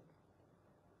payo.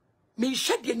 Me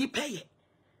nhwede ni paye.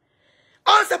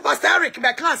 Also Pastor Eric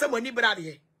me kan say money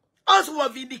brade. Also we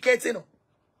vindicating no.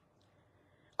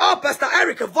 Oh Pastor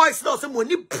Eric voice no say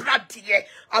money brade.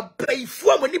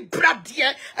 Abaifo money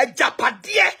brade,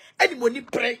 ajapade, any money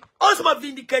pray. Also we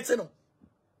vindicating no.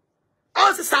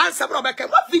 Also say bro be kan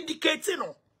we vindicating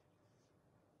no.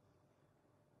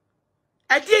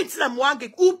 Adi na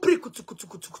mwange upri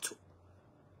kutu.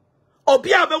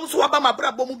 Obia be so aba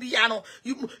mabra bomu bia no.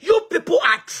 You people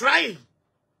are trying.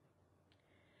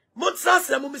 Monsas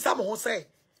na mumisa mo say.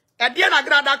 Adi na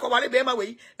Agradaa ko wale be ma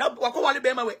we. Na ko wale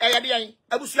be ma we. E ade an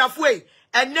abusuafo e.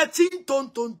 Enetin ton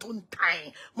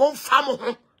tan. Mon fa mo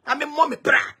ho. Na me mo me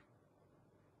bra.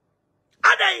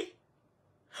 Adai.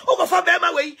 O go fa be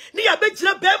ma we. Ni ya be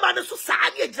gira be ma no so sa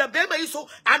ni gira be ma yi so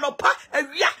anopa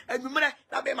awia anwumre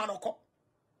na be ma no ko.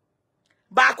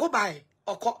 Baako bai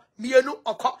oko mienu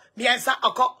oko miensa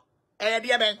oko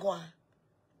eyade benko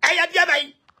eyade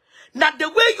ben. Now the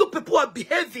way you people are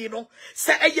behaving, you know,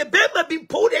 say eye bema bin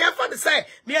po dey afa say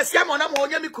me asiama na mo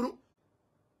onyami kunu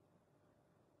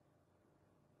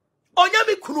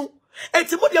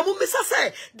enti mo dia mo misa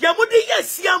say dia mo dey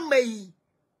asiama yi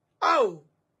oh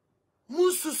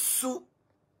mususu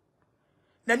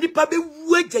na nipa be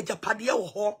wu agagapade wo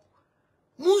ho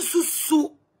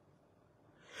mususu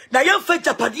na yamfa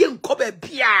japade nkoba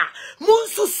bia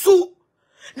munsusu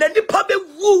na nipa be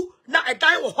wu na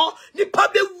edan wo ho nipa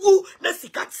be wu na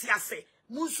sika tiase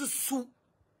munsusu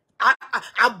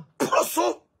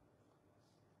abroso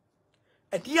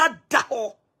edia da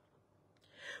ho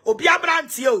obi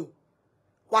abrantie o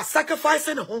wa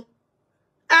sacrifice ne ho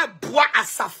eboa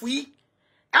asafo yi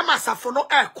amasafo no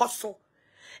ekoso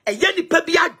eye nipa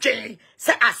bi adwen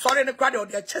se asore ne kra de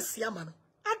ode achese ama no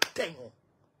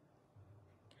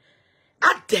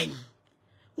aden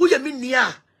wo ye me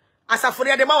nia asafo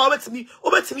de ma wa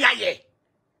obetimi aye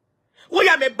wo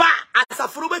ya me ba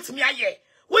asafo obetimi aye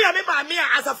wo ya me maame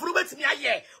asafo obetimi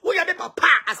aye wo ya me papa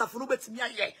asafo obetimi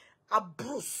aye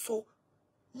abroso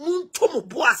muntu mo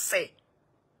boase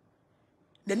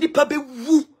na nipa be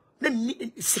wu na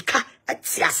sika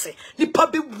etiase nipa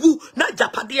be wu na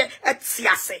japade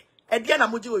etiase edie na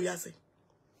moji wo wiase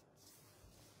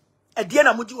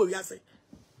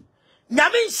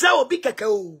nyame nhyira obi keke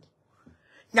o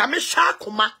nyame hwa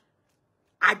koma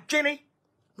adwene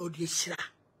na odi hyira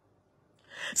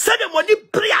se de moni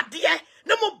briade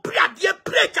na mo briade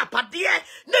pre japade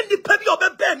na nipa bi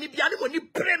obeba mi bia na moni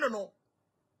pre no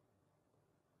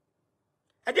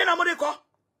ade na mo de ko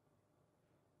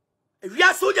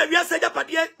wiase o ja wiase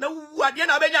japade na wu ade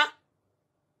na benya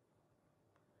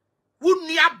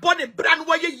wunni abone bra no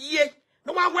waye yie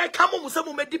no one welcome mo se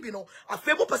mo medibi no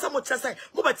afa mo pesa mo kyese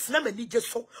mo betina mani je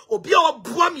so obi a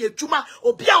oboa me adwuma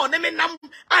obi a one me nam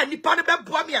a nipa no be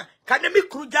boa me a ka ne me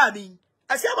kru ja ni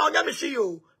asiama onya me hwe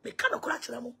yo me ka no kura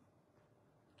kyere mo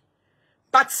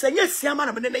but senye siama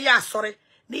na me ne ya asore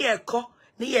ne ye ko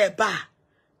ne ye ba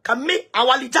ka me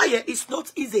awalijaye is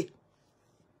not easy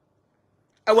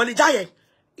awalijaye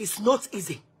is not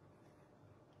easy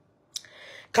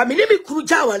ka me ne me kru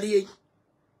ja awaliye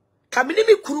kamini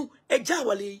mi kuru eja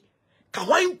wale ka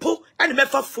hwan po ene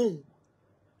mefa phone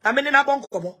amene na bon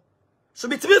komo so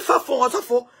bitimi fa phone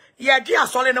osofo ye di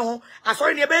asole ne ho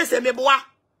asole ne be se meboa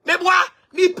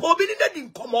mi po bi ni na di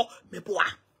nkomo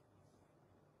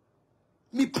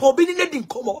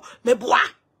meboa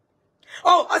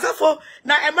oh osofo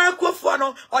na emakofo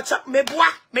no ocha meboa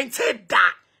mente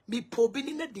da mi po bi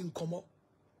ni na di nkomo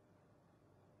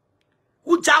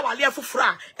uja wale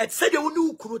afufura et se de woni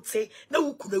ukurote na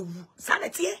ukuna wu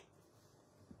sanete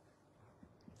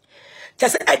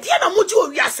just edie na moji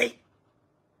owiase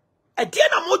edie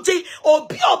na moji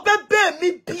obi obebe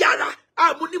mi biara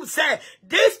amunim say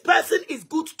this person is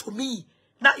good to me.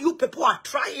 Now you people are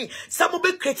trying some of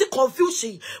be creating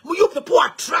confusion you people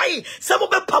are trying some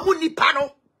of be pamu nipa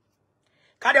no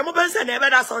ka de mo be say na be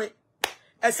da sorry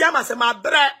esiama se ma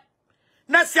bre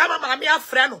na siama ma me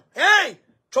afre no hey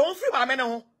Chon free ma me ne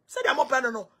ho se dia mo pe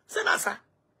no se na sa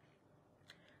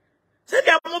se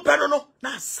dia mo pe no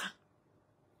na sa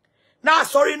na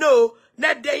sorry no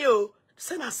na dey yo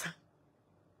se na sa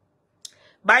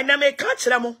by na me ka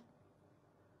kire mo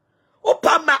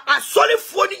Opa ma asole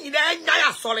foni nyina nya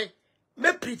asole.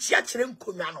 Me preach ya kire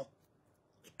nkonwa no.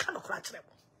 E ka no kra kire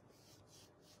mo.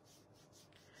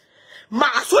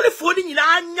 Ma asole foni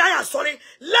nyina nya asole.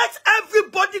 Let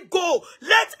everybody go.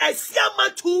 Let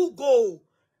ASIAMA too go.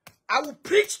 I will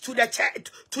preach to the church,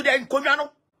 to the nkonwa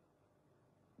no.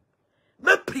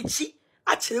 Me preach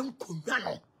a kire nkonwa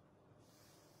no.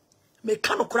 Me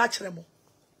ka no kra kire mo.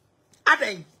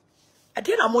 Aden.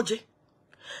 Ade na moje.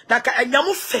 Naka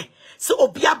enyamu fe. So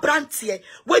obia brantie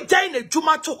we dine a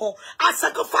juma to her I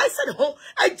sacrifice and home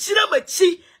I jira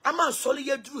machi ama soli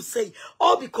yedru say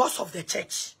all because of the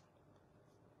church.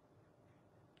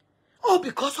 All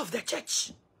because of the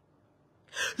church.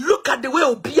 Look at the way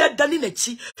obia dani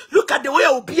nechi. Look at the way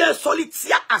obia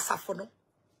solitia asafono.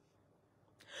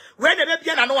 When the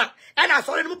baby na no and I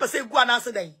sorry no pese gu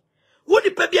anase den. Wo di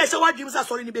pe bia se wadwim sa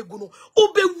sorry ni be gu no.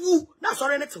 Obewu na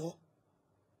sorry ne te ho.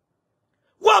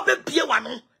 Wo be bia wa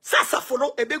no.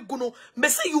 Sasafono ebeguno me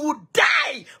say you will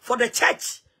die for the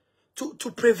church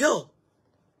to prevail.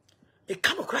 E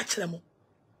kano kra kire mo.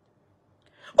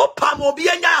 Opa mo obi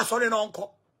anya asore no nko.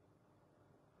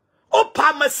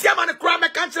 Opa masiama ne kra me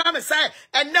kan kire me say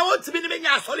enne won't be ni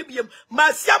nya asore biem.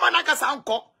 Masiama na kasa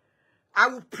nko. I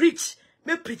will preach.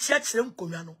 Me preach ya kire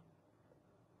nkonwa no.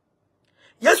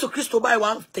 Yesu Kristo by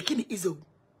one taking it easy.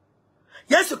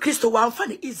 Yesu Kristo one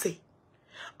fan easy.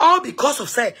 All because of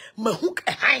say mahuk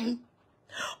a hang.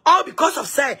 All because of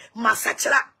say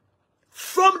masachara.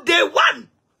 From day one,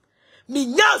 me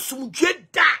nya sumdwe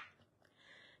da.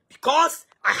 Because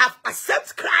I have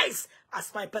accepted Christ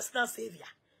as my personal savior.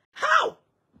 How?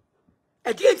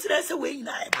 I didn't say way in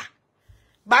Iba.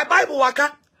 By Bible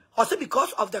waka, also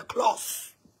because of the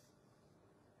cross.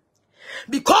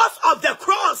 Because of the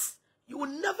cross, you will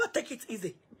never take it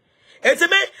easy. It's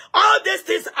me, all these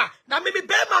things are now maybe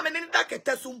bear mama in that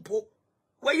ketesumpo.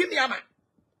 Where you yama?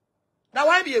 Now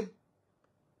why be him?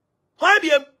 Why be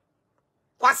him?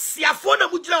 Was your phone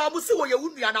mujla musi wo ye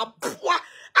unuana poa?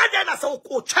 And then I saw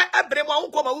coach a brema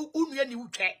unko ma unuya ni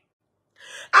uche.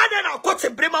 And then I caught a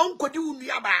brema unko di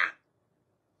unuya ba.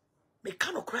 Me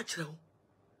cannot crash now.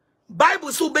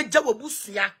 Bible so be jabo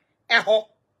busia eho.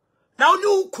 Now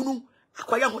new kunu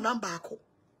akwaya honamba ako.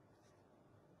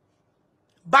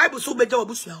 Bible so beja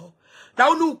wabusu ho na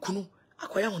onu kunu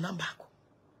akwaya honamba ako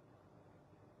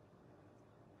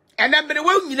enemere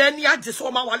wa nyina ni age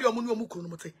so ma wale omuni omukuru no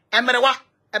mute emere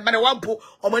wa mpo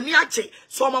omani age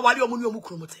so ma wale omuni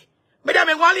omukuru mute me da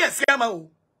me wale asiama o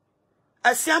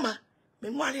asiama me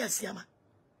wale asiama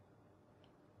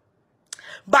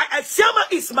but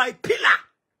asiama is my pillar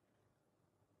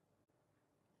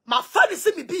my father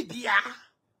say me bibia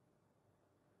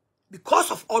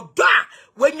because of odo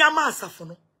when yama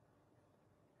asafono.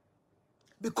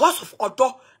 Because of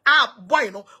odo boy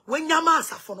no when yama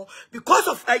asafono. Because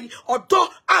of odo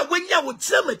when ya wo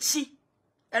jamachi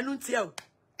enu ntia o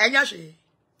enya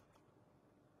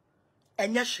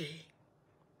hwe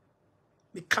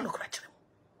me kano krachire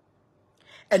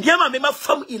and yama me ma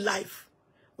fam in life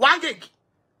 1 gig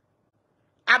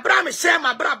Abraham share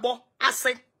my brabo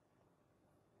ase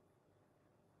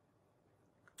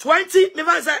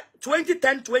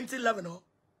 2010 2011 oh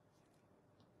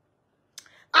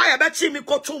I bet me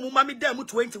koto mu mami dem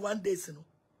 21 days no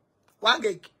 1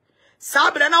 gig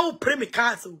sabre na wo pre me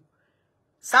cars o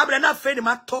sabre na fe ni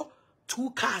mato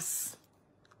 2 cars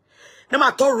na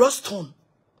mato Roston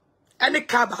any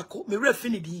car bako me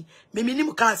refinidi me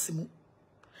minim cars mu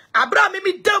Abraham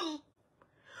me dem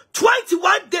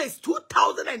 21 days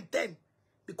 2010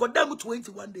 because them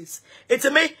 21 days. It's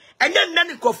me and then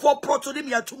none go for proto them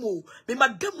ya tomorrow. Me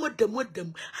madam with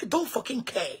them. I don't fucking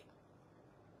care.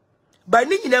 By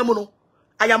ni no,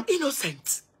 I am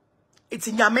innocent. It's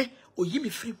nyame o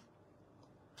yimi free.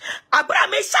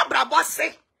 Abraham shabra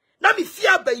bosse. Na me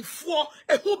fear by 4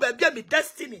 who be me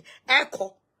destiny.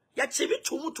 Echo. Ya chibi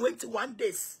 21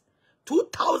 days.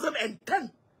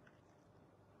 2010.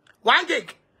 1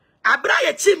 gig. Abra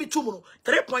ye chimi tumu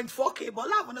 3.4k but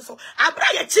love on so abra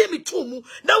ye chimi tumu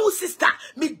na wo sister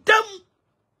me dam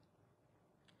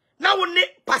na wo ne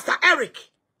Pastor Eric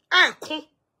kon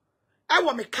e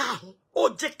wo me car ho o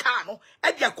je car no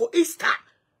e dia ko Easter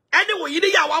ene wo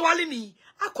yiri ya wawale ni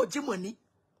akoje mani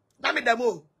na me dam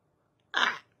o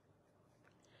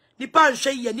nipa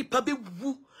nhwe ye nipa be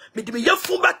wu me de me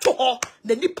yafu beto ho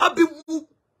na nipa be wu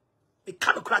me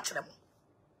ka no kra kire mo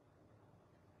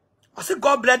I say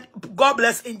God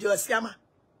bless Jnr ASIAMA.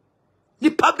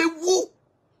 Nipa be wu.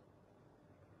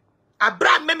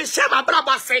 Abraham me share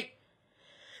Abraham say.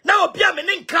 Na obia me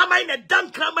ne nkrama na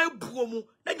dan krama buo mu.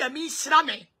 Na nyame nhira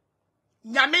me.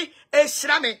 Nyame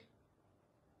ehira me.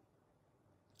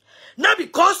 Na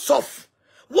because of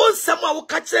Won sama wo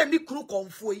ka kire me kunu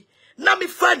konfo yi na me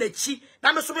fa na chi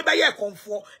na me so me ba ye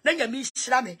konfo na nya me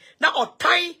hira me na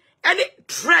otan any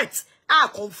threat a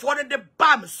konfo ne de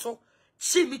bam so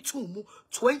chi me tu mu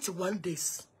 21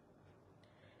 days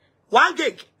 1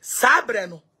 gig sabre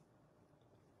no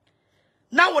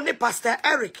na woni Pastor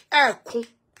Eric ko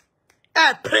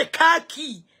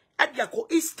prekaki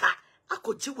adiako Easter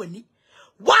akoji wani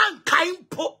one kind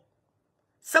po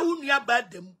se wonua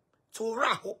badam to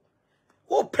raho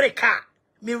o preka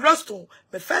me rosto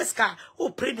me first car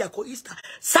o pray dia ko Easter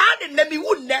sa ne na me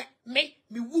wu ne me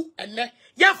wu ene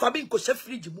ya fa bi nko she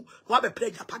fridge mu no abe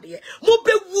pray japade mo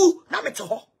be wu na me te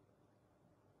ho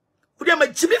odi ma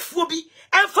jimefuo bi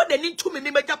enfa na ni ntumi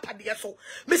me japade so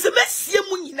me se mesie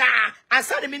mu nyina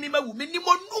ansa ne me ma wu me ni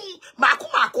monum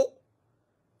maako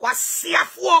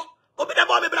kwasiafo obi da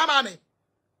bo me bra ma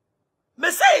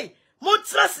me say mo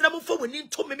trust na mo fo woni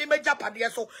nto me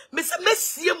japade so me se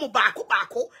mesie mu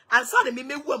baako ansa na me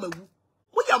mewu amawu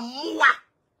mo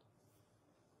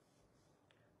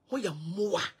ya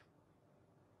moa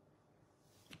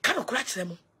kana kura kire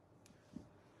mo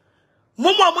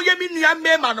mo ye minua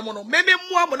me ma no mo no me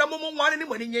moa mo na mo nwane ni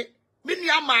mo ni nye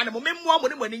minua ma no mo me moa mo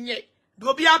ni mo ni nye de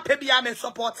obi apɛ bia me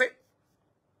support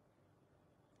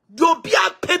de obi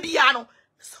apɛ bia no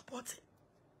support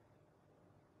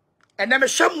and me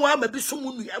shamu ama bi so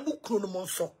mu nua mu kunu no mo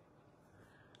so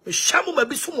me shamu ma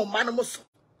bi so mo ma no mo so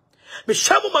me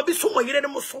shamu ma bi so mo yire no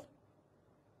mo so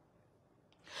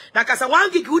na kasa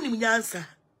wangi ki unim nyansa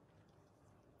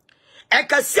e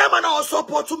kasia ma na o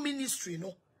support ministry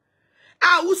no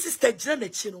a wo sister gina na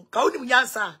chi no ka unim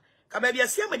nyansa ka ba bia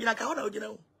sia ma gina ka ho na ogina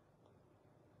wo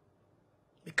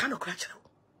me ka no kra kira wo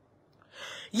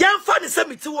yamfa ne se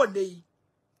meti wo nei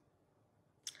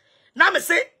na me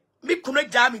se mi kuno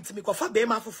jam ntimi kofa be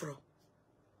ma foforo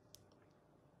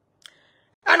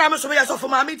ana me so me yaso fo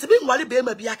ma mi ntimi nwale be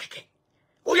ma bia keke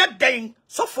wo ya den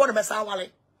so fo ne mesa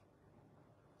wale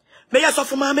me yaso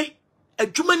fo ma me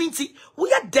adwuma ni nti wo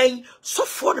ya den so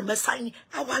fo ne mesa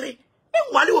awale me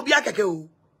nwale obi akeke o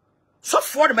so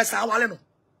fo ne mesa awale no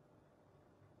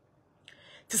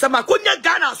ti sama konya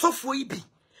Ghana asofo yi bi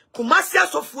Kumasi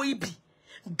asofo yi bi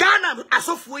Ghana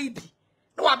asofo yi bi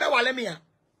no wa be wale me ya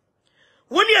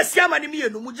woni asiama ni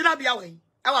mienu mugina bia wen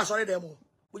e wa sori dem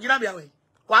mugina bia wen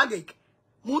 1 gig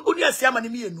woni asiama ni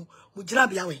mienu mugina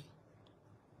bia wen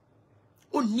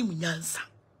onni munyansa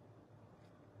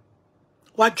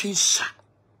wadwinsha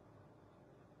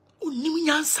onni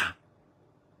munyansa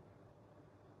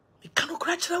e kanu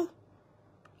krachira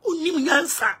onni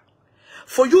munyansa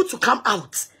for you to come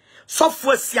out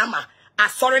software asiama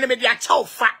asori ni me dia cha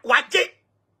ofa waje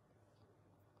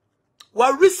wa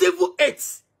receive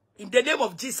it in the name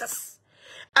of Jesus.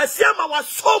 Asiama was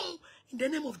some in the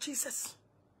name of Jesus.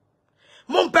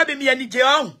 Mon baby mi ani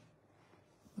jeon.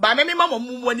 Ba me mama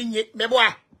mu wani nye me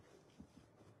boa.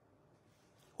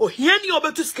 O hiani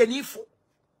obetu skanifo.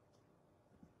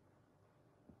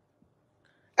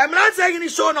 Emra say ni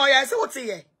show no ya say what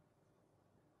ye.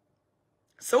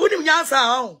 So wonim nyansa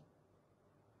ha.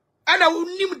 Ana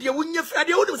wonim de wonye fra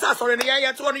de wonim sa sore ne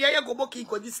ya to no ya goboki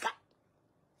kodiska.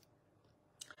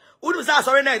 Unu sa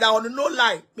sorry na that on no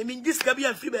lie. Me mean this can be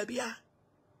a free baby.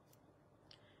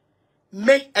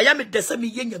 Me I am a desa me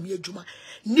yenya me adwuma.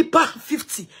 Nipa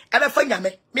 50 ebe fa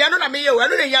nyame. Me anu na me ye o,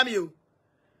 anu na nyame o.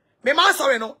 Me ma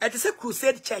sorry no, it is a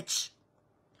crusade church.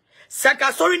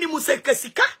 Saka sorry ni mu seka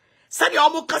sika. Sani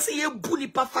omo kase ye bu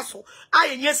nipa fa so.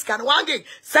 Aye nye sika no wange.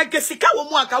 Seka sika wo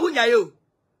mu aka wunya ye o.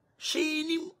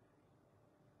 Shini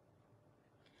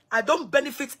I don't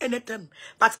benefit anything,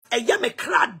 but I am a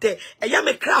crowd there. I am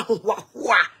a crowd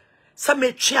who some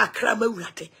me chia crama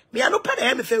urate. Me I no pen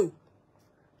a MFO.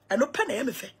 I no pen a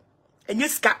MFA. And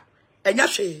yes, cat, and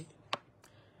yashe.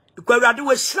 Because I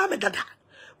do a slam dada.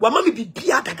 Wa mami be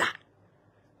bia dada.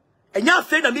 And ya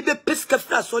friend and me be pesca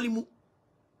fra solimu.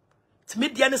 To me,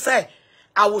 the say,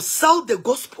 I will sell the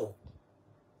gospel.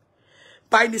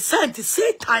 By the sign to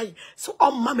say time, so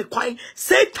mommy quine,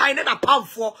 say time and a pound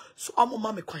for, so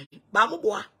mommy quine.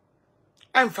 Bamuboa.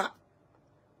 Enfa.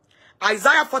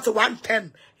 Isaiah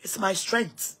 41:10 is my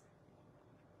strength.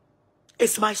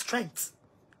 It's my strength.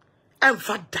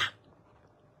 Enfa da.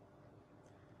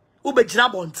 Ube jina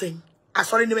bonting.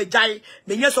 Asori ni me jai,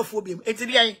 me nyesophobium.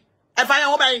 Etidian. Efa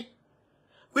ya obey.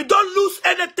 We don't lose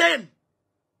anything.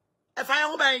 Efa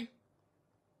ya obey.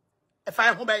 Efa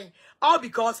ya obey. All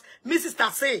because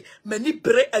Mrs. say many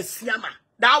bre asiama.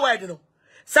 That word no.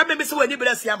 Some me say when bre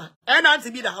asiama. And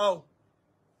auntie be the how.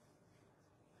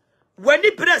 When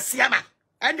bre asiama.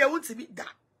 And they want to be that.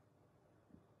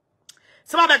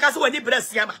 Some of the when bre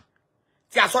asiama.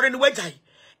 Ti asori ni wejai.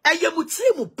 Eye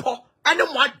mutiri mu po. Ane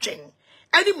mo adwen.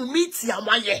 Any mu meeting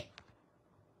amaye.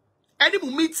 Any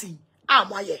mu meeting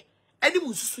amaye. Any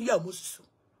mu susu ya mususu.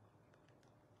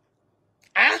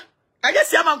 Eh? I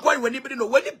guess I'm going when you know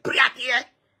when you pray here.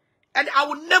 And I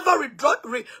will never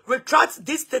retract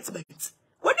this statement.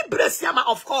 When you pray Siama,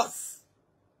 of course.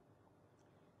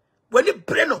 When you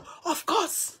pray no, of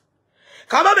course.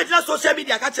 Come on, with social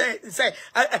media, catch say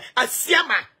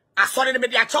Siama. I saw in the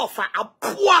media chofa. A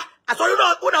poor. I saw you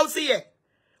know what I see here.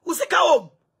 Who say home?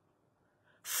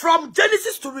 From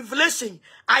Genesis to Revelation,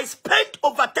 I spent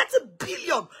over 30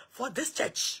 billion for this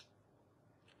church.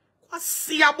 What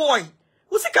see a boy?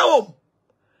 Who say home?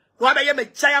 Why be you me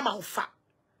chaya manfa?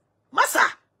 Masa.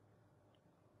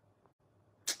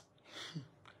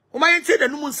 Who may say the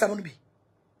numun salon be?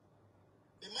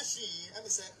 The machine, I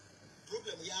say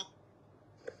problem ya.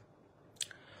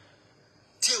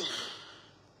 Two.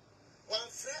 One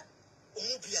friend,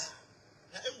 umubia.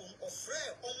 Na emum ofre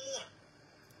omwa.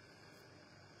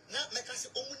 Na meka se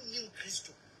omu new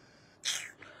Christo.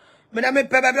 Me na me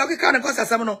pebe be o ka na ko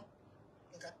sasam no.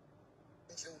 Nka.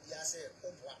 Eche ubia se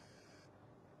obwa.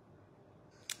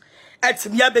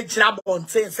 Atimi abegyina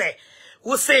bonten say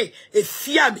wo say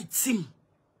efia me tim.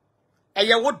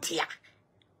 Eye wo dia.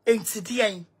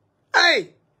 Entidien.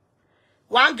 Hey.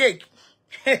 1 gig.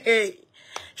 Hey.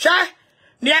 Sha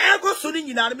ne ego so ni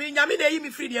nyina me nyame na yi me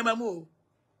free ne mamu o.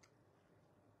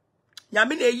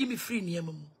 Nyame na yi me free ne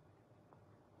mamu.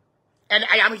 And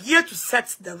I am here to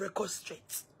set the record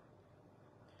straight.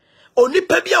 Oni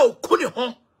pebia okuni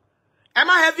ho. Am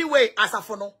I heavyweight as a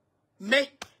fono? Me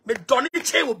doni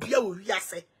che obi a wo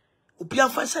wiase. Obi an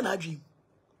fanse na dream.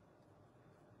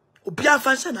 Obi an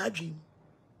fanse na dream.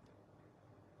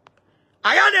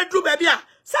 Aya na dru baby a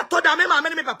se to da me ma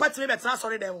me papa ti me betra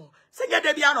sorry dem o. Se nya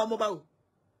da bia na omo ba o.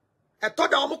 E to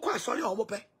da omo kwa sorry omo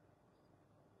pe.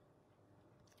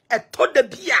 E to da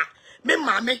bia me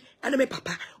mame and me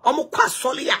papa omo kwa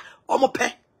sole ya omo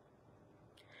pe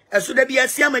esu da bia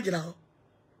ASIAMA gina ho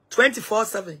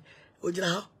 24/7 o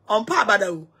gina ho on pa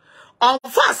abada o on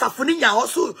fa asafo ni nya ho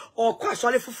so o kwa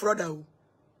sole fufuro da o.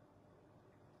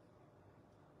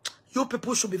 You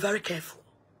people should be very careful.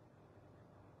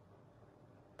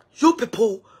 You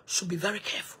people should be very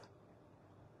careful.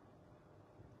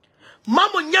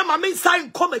 Mamo nya mame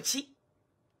nsan komachi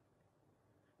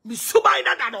mi subai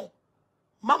na no.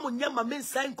 Mamu nyama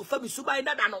mensa nkofa misuba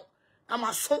ina dano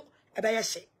amaso ebeye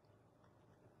hye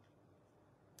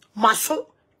maso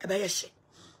ebeye hye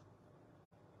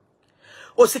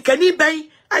osikani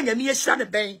ben anyame yeshira ne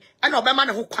ben ana obema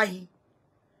ne ho kwan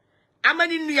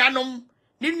amani nuanom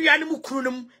ne nuanom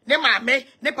kurunum ne maame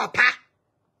ne papa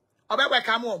obewe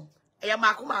ka mo eye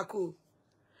mako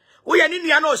wo ye ne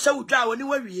nua na o hye udwa woni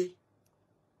wawie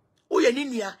wo ye ne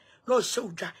nua na o hye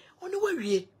udwa woni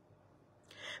wawie.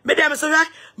 Madam so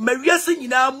Maria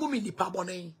nyina mu mi nipa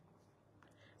bone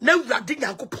na wurade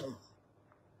Nyankopon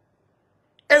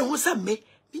ehu se me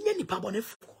nya nipa bone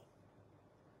fo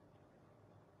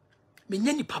me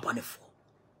nya nipa bone fo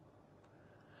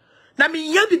na me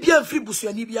nya bibia mfiri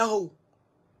busuani bia ho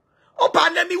opa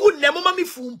na mi wu nem ma mi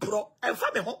fu mpro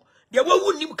emfa me ho de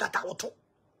wawu nim kata woto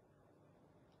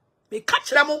me ka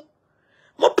kire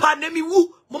mo pa na mi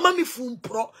wu mo ma mi fu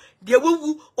mpro de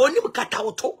wawu onim kata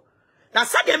woto. Na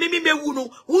sade me wu no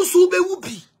unsu be wu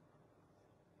bi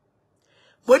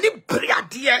moni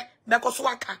briade me koso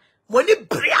aka moni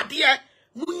briade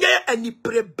munye ani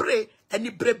brebre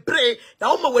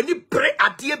na o ma wani bre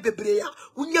ade bebre ya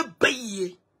unye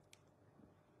baye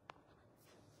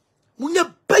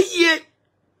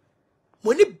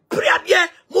moni briade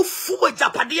mo fu mo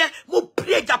japade mo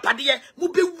bre japade mo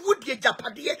be wu de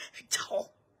japade chao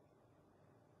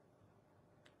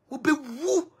mo be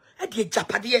wu ade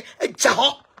japade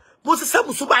ejaho Moses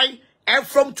musubai and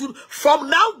from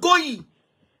now going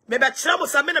me be kira mo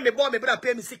sa me na me bo me bra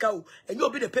pay me sika o enyo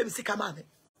obi de pay me sika ma me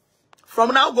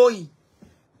from now going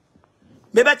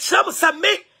me be kira mo sa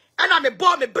me ana me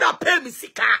bo me bra pay me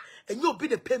sika enyo obi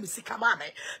de pay me sika ma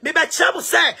me be kira mo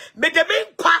say me de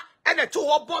me nkwa ena to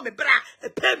wo bo me bra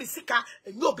pay me sika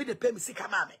enyo obi de pay me sika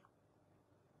ma me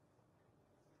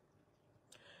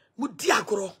mudi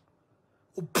agoro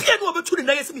obia no obetu ni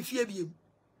na yesi me fie biem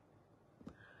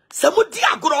samudi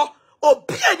agoro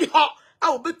obia ni ho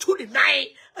a obetu ni nan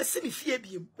ase me fie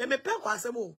biem me pen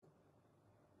kwasem o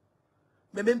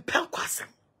me pen kwasem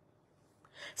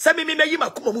se me yi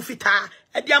makoma mu fita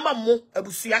e di ama mo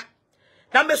abusua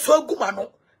na me so aguma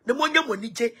no na mo nya mo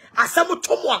nije asem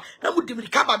tomo a na mo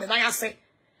dimirika ba me nan ase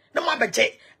na mo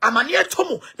abeje amane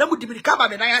atomo na mo dimirika ba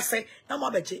me nan ase na mo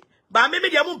abeje ba me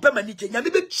de mo mpema nije nya me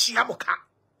be tua mo ka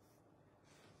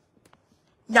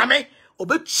nyame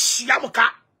obetua mo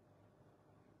ka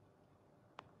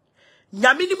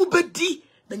nyame ni mu bedi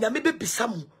na nyame be bisa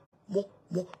mo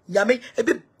nyame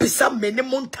ebe bisa me ne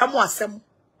mo ntam asem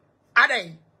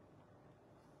adan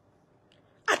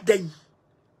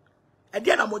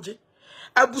ade na moje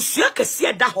abusua kese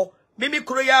eda ho mimi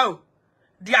kuro ya o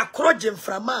di akoro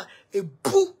jemframa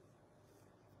ebu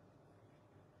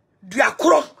di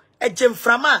akoro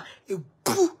ejemframa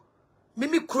ebu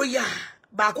mimi kuro ya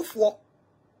baakofo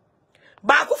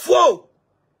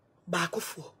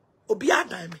obi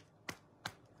adan me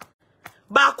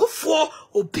baakofo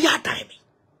obi adan me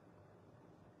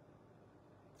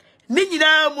ni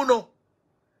nyina mu no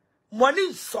moni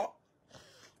nso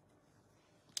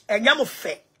enya mo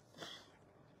fe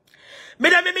me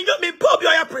da me po bi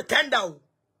oya pretender o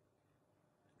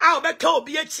a obeka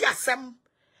obi achi asem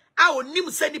a onim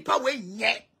se nipa we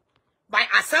nye by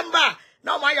assemble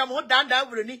now my am down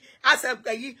broni asem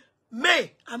yi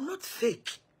me I'm not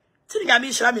fake tini nyame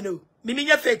hira me no me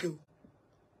nya fake o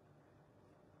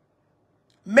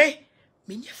me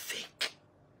nya fake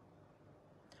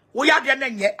wo ya de na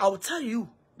nye I will tell you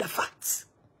the facts.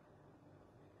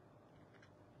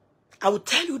 I will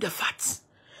tell you the facts.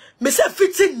 Me say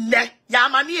fitting ne ya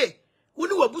manie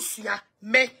woni wabusua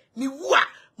me mi wu a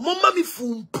momma mi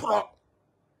fumpro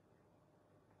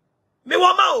me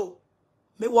woma o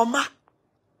me woma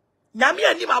nyame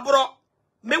ani mabro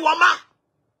me woma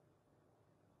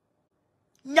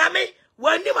nyame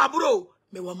wani mabro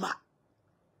me woma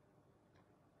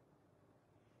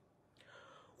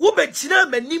wo be gina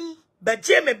manim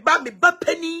beje me ba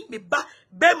pani me ba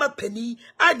be ma pani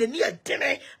a nani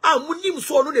adene a munim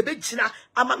so no ne be gina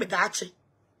ama me daache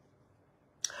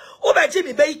wo beje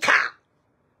me be ka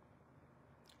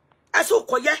aso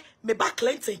koye me ba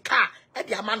Clinton ka e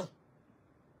de ama no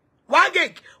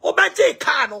wage wo beje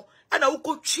ka no ana wo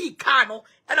ko twi ka no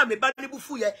ana me ba ne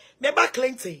bufu ye me ba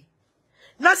Clinton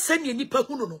na sene nipa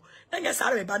hunu no na nya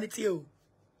sare me ba ne tie o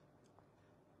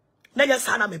na nya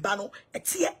sana me ba no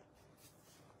etie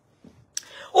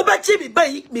obaji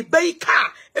me bayi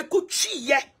ka ekutwi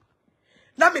ye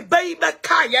na me bayi be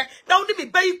ka ye na oni me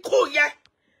bayi ko ye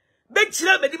be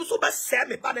jira me nim so be se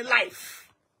me ba ne life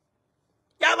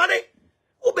ya mane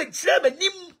o be jira me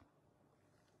nim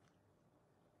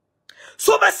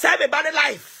so be se me ba ne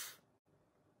life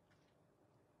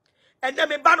and then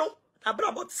me ba no na bra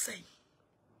about say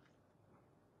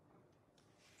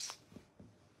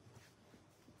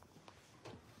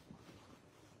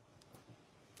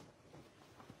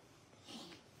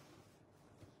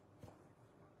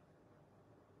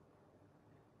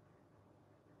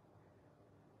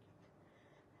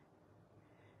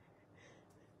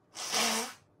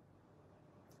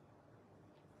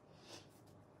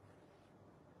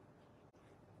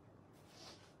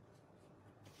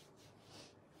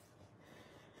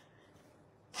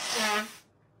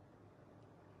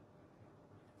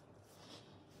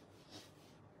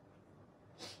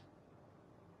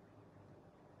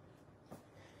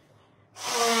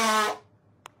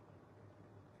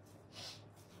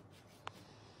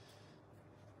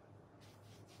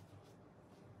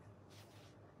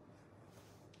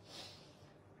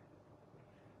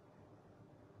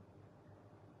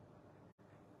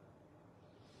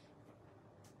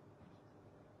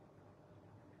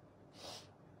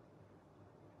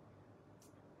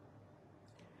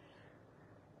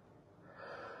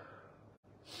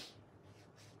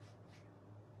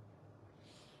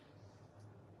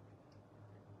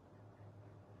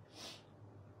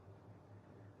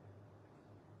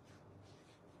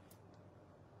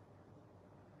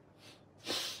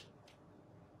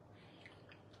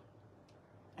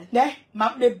ne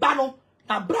ma me ba no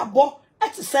na brabo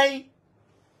et say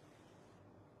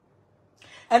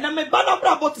and na me ba no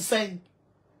brabo to say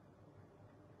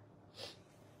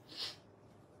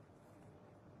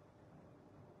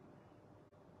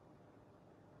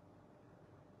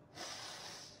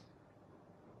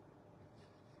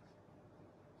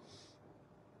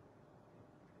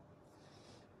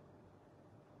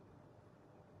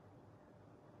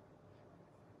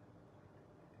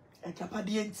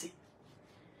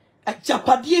a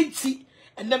japadienti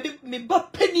and then me ba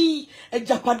penny a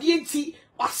japadienti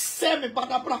was semi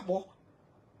bada brabo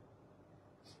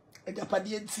a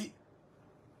japadienti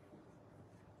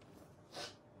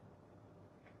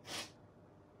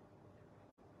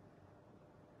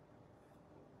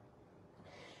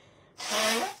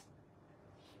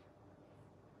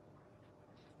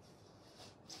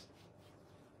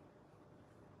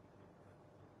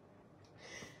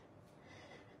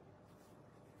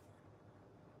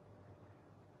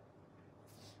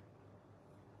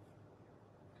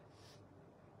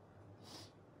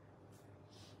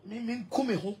me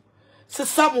come home. Se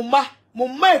sa mo ma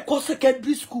e ko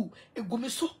secondary school e gumi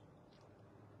so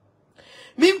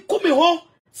Min kumi ho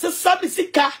se sabi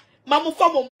sika mamu fa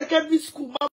mo secondary school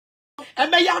mamu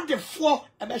eme ya de fo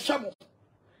eme hwe mo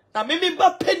na me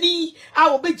ba pani a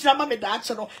obegyina ma me da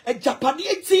ache no ejapade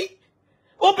enti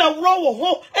obe wro wo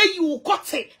ho eyi wo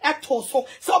kote eto so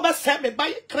se obe se me ba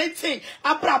krete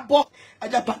abrabo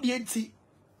ejapade enti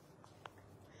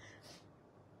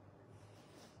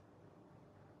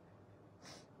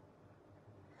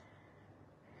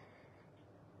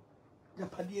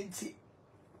ejapade enti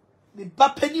me ba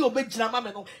pani obegyina ma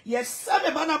me no yes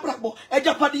me ba na abrabo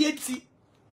ejapade enti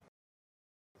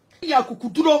ya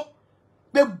kukuduro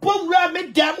me bomra me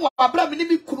dam wa abra me ni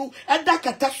mi kunu eda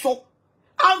kata so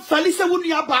amfali se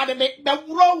wonu aba de me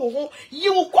wro wo ho yi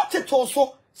wo koteto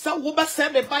so se wo be se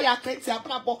me ba ya kreti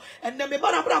abrabo enne me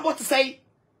ba na abrabo te sei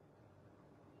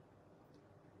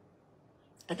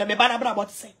enne me ba na abrabo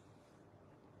te sei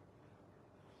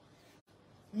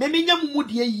me nya mumu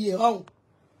de yie ho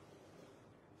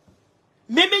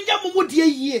me nya mumu de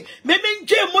yie me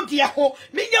nje mu de ho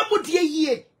me nya mu de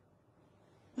yie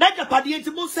na japade enti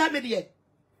mo sa me de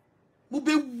mu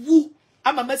be wu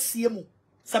ama masie mu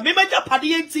sa me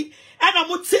japade enti ana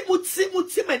mo ti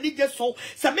mani je so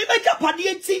sa me japade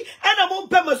enti ana mo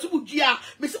mpa masu budua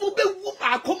me se mo be wu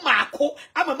maako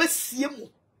ama masie mu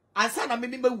ansa na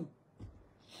me wu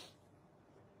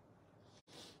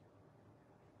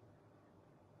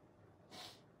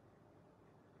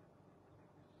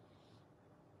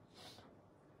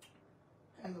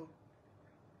hello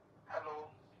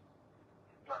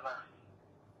Nana.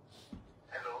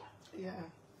 Hello. yeah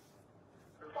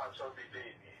So be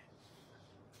baby.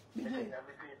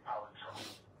 Everything power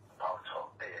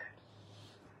there.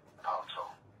 Power.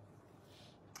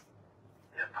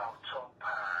 Yeah, power.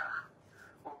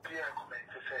 Be a comment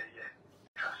to say yeah.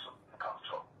 Trust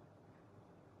power.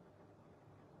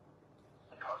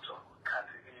 Can't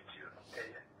video.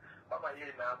 Yeah. Mama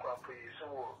ye na kwa please so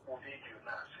video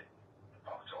na say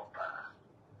power.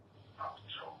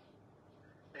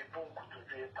 The book to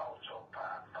be power.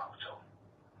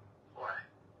 Why?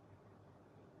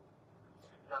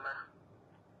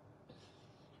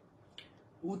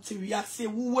 Uti wiase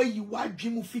wuwe yi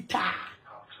wadwemu fita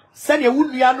sane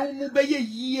wunua no mu beye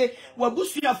yie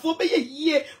wabusuafo beye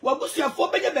yie wabusuafo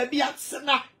beye baabi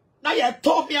atsena na ye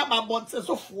tomi amabonte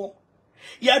sofo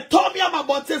ye tomi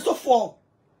amabonte sofo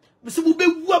bisi mu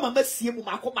bewu amasie mu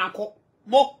mako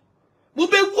mo mu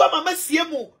bewu amasie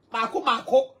mu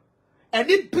mako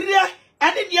eni bire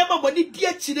eni niam mani di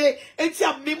akire enti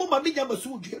amemu ma menya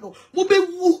masu dwe no mu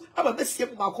bewu amasie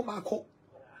mu mako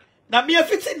na me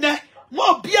afiti ne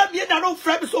mo bia me na no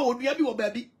frame so onua bi wo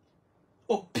baabi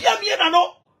o bia me na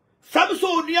no frame so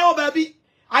onua wo baabi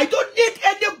I don't need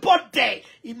anybody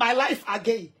in my life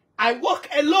again. I walk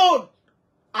alone.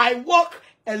 I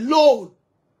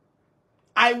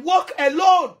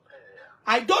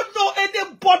don't know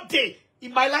anybody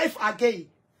in my life again.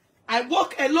 I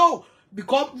walk alone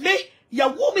because me ya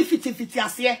wo me fiti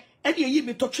ase and ye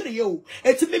me to twere ye o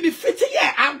enti me fiti ye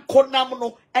ankonam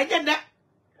no enye ne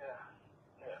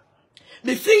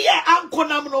me free ye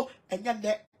ankonam no enye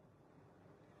ne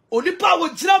onipa wo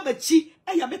gira machi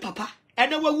eya me papa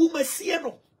ene wa wu masie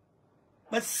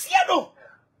no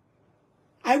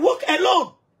I walk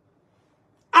alone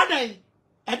adan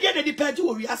ade na nipa ji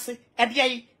wo wiase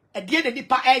ade na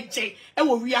nipa eje e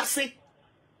wo wiase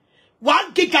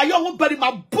 1 giga yo ho bari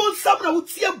ma bonsam na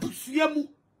wutie busua mu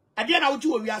ade na wuji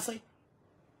wo wiase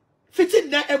fitin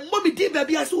na emmo mi di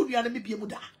baabi ase wo nua na me biemu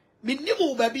da me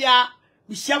nimu baabi a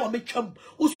mi hia wa metwam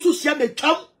usu hia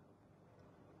metwam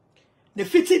ne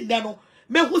fitin na no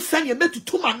me hu sane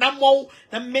metutu manamwo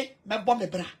na me bo me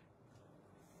bra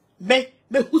me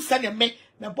hu sane me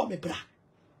bo me bra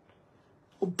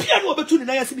obia no obetu ni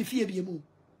na yase me fie biemu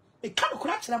e ka no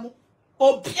kura kira mo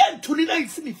obia ntu ni na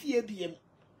yase me fie biemu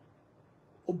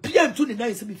obia ntu ni na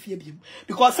yase me fie biemu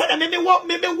because say me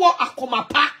wo akoma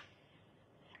pa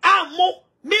amo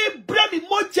me bra mi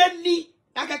moja ni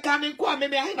akaka me ko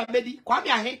me ahe na medi kwa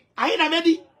me ahe na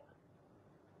medi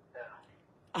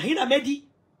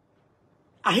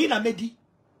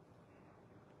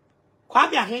kwa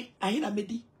me ahe na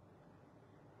medi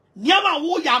niama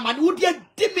wo ya ma ni wo de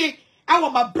dime awo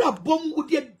ma bra bom wo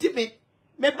de dime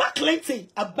me back Clinton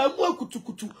abamu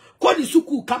akutukutu ko ni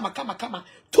suku kama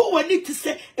to wani ti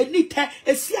se enite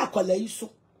esi akwala yiso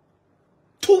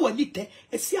to wani te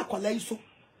esi akwala yiso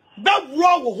ba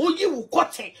wro wo ho yi wo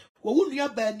kote wo wu nua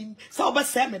ba nim sa oba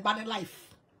se me ba ne life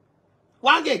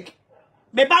 1 gig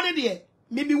me ba ne de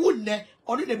mimi wunne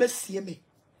ono ne besie me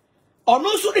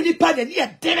ono so ne nipa de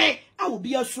ne dere a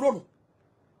obi asuro no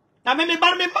na me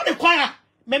ba ne kwan a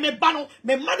me ba no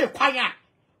me ma ne kwan a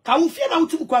ka wo fie na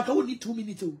wutum kwa ka wo ni 2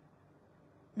 minutes o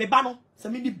Me bano. So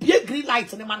me be a green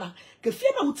light ne mana. Ke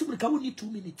fie na wuti ka woni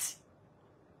 2 minutes.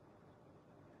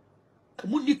 Ka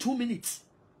mo ni 2 minutes.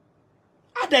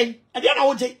 Adan, adan na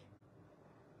woje.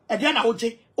 Adan na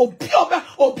woje. Obi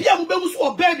mu be muso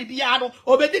oba mi bia no,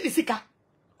 obedi ni sika.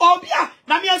 Obia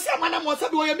na me ansi amana mo se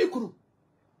be oyamikuru.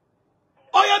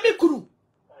 Oyamikuru.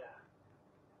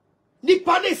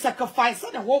 Nipa ne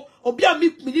sacrifice na ho obi a mi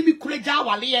kure ja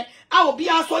wale a obi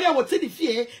a sori a wote di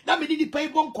fie na me ni pa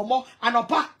ibon komo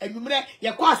anopa enwumre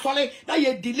ye kwa asori na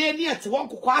ye delay ni ete won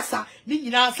kokọ asa ni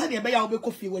nyina sa ne be ya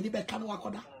obekọ fie wani be ka no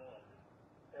akoda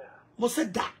mo se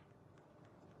da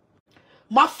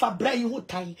ma fa bra yi ho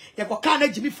tan ye ko ka na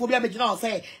jimi fo bi a me gina o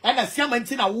say e na siama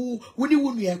nti na wo ni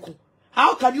wunu ye ko.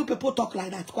 How can you people talk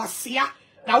like that? Kwa sia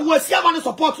na wo sia ma no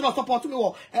support me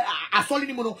wo asoli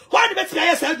ni mo no. Why the bet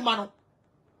ya say aduma no?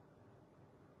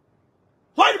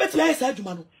 Why the bet ya say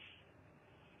aduma no?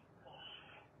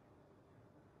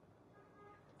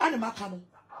 Anima kanu.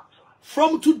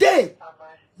 From today,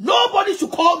 nobody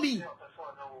should call me.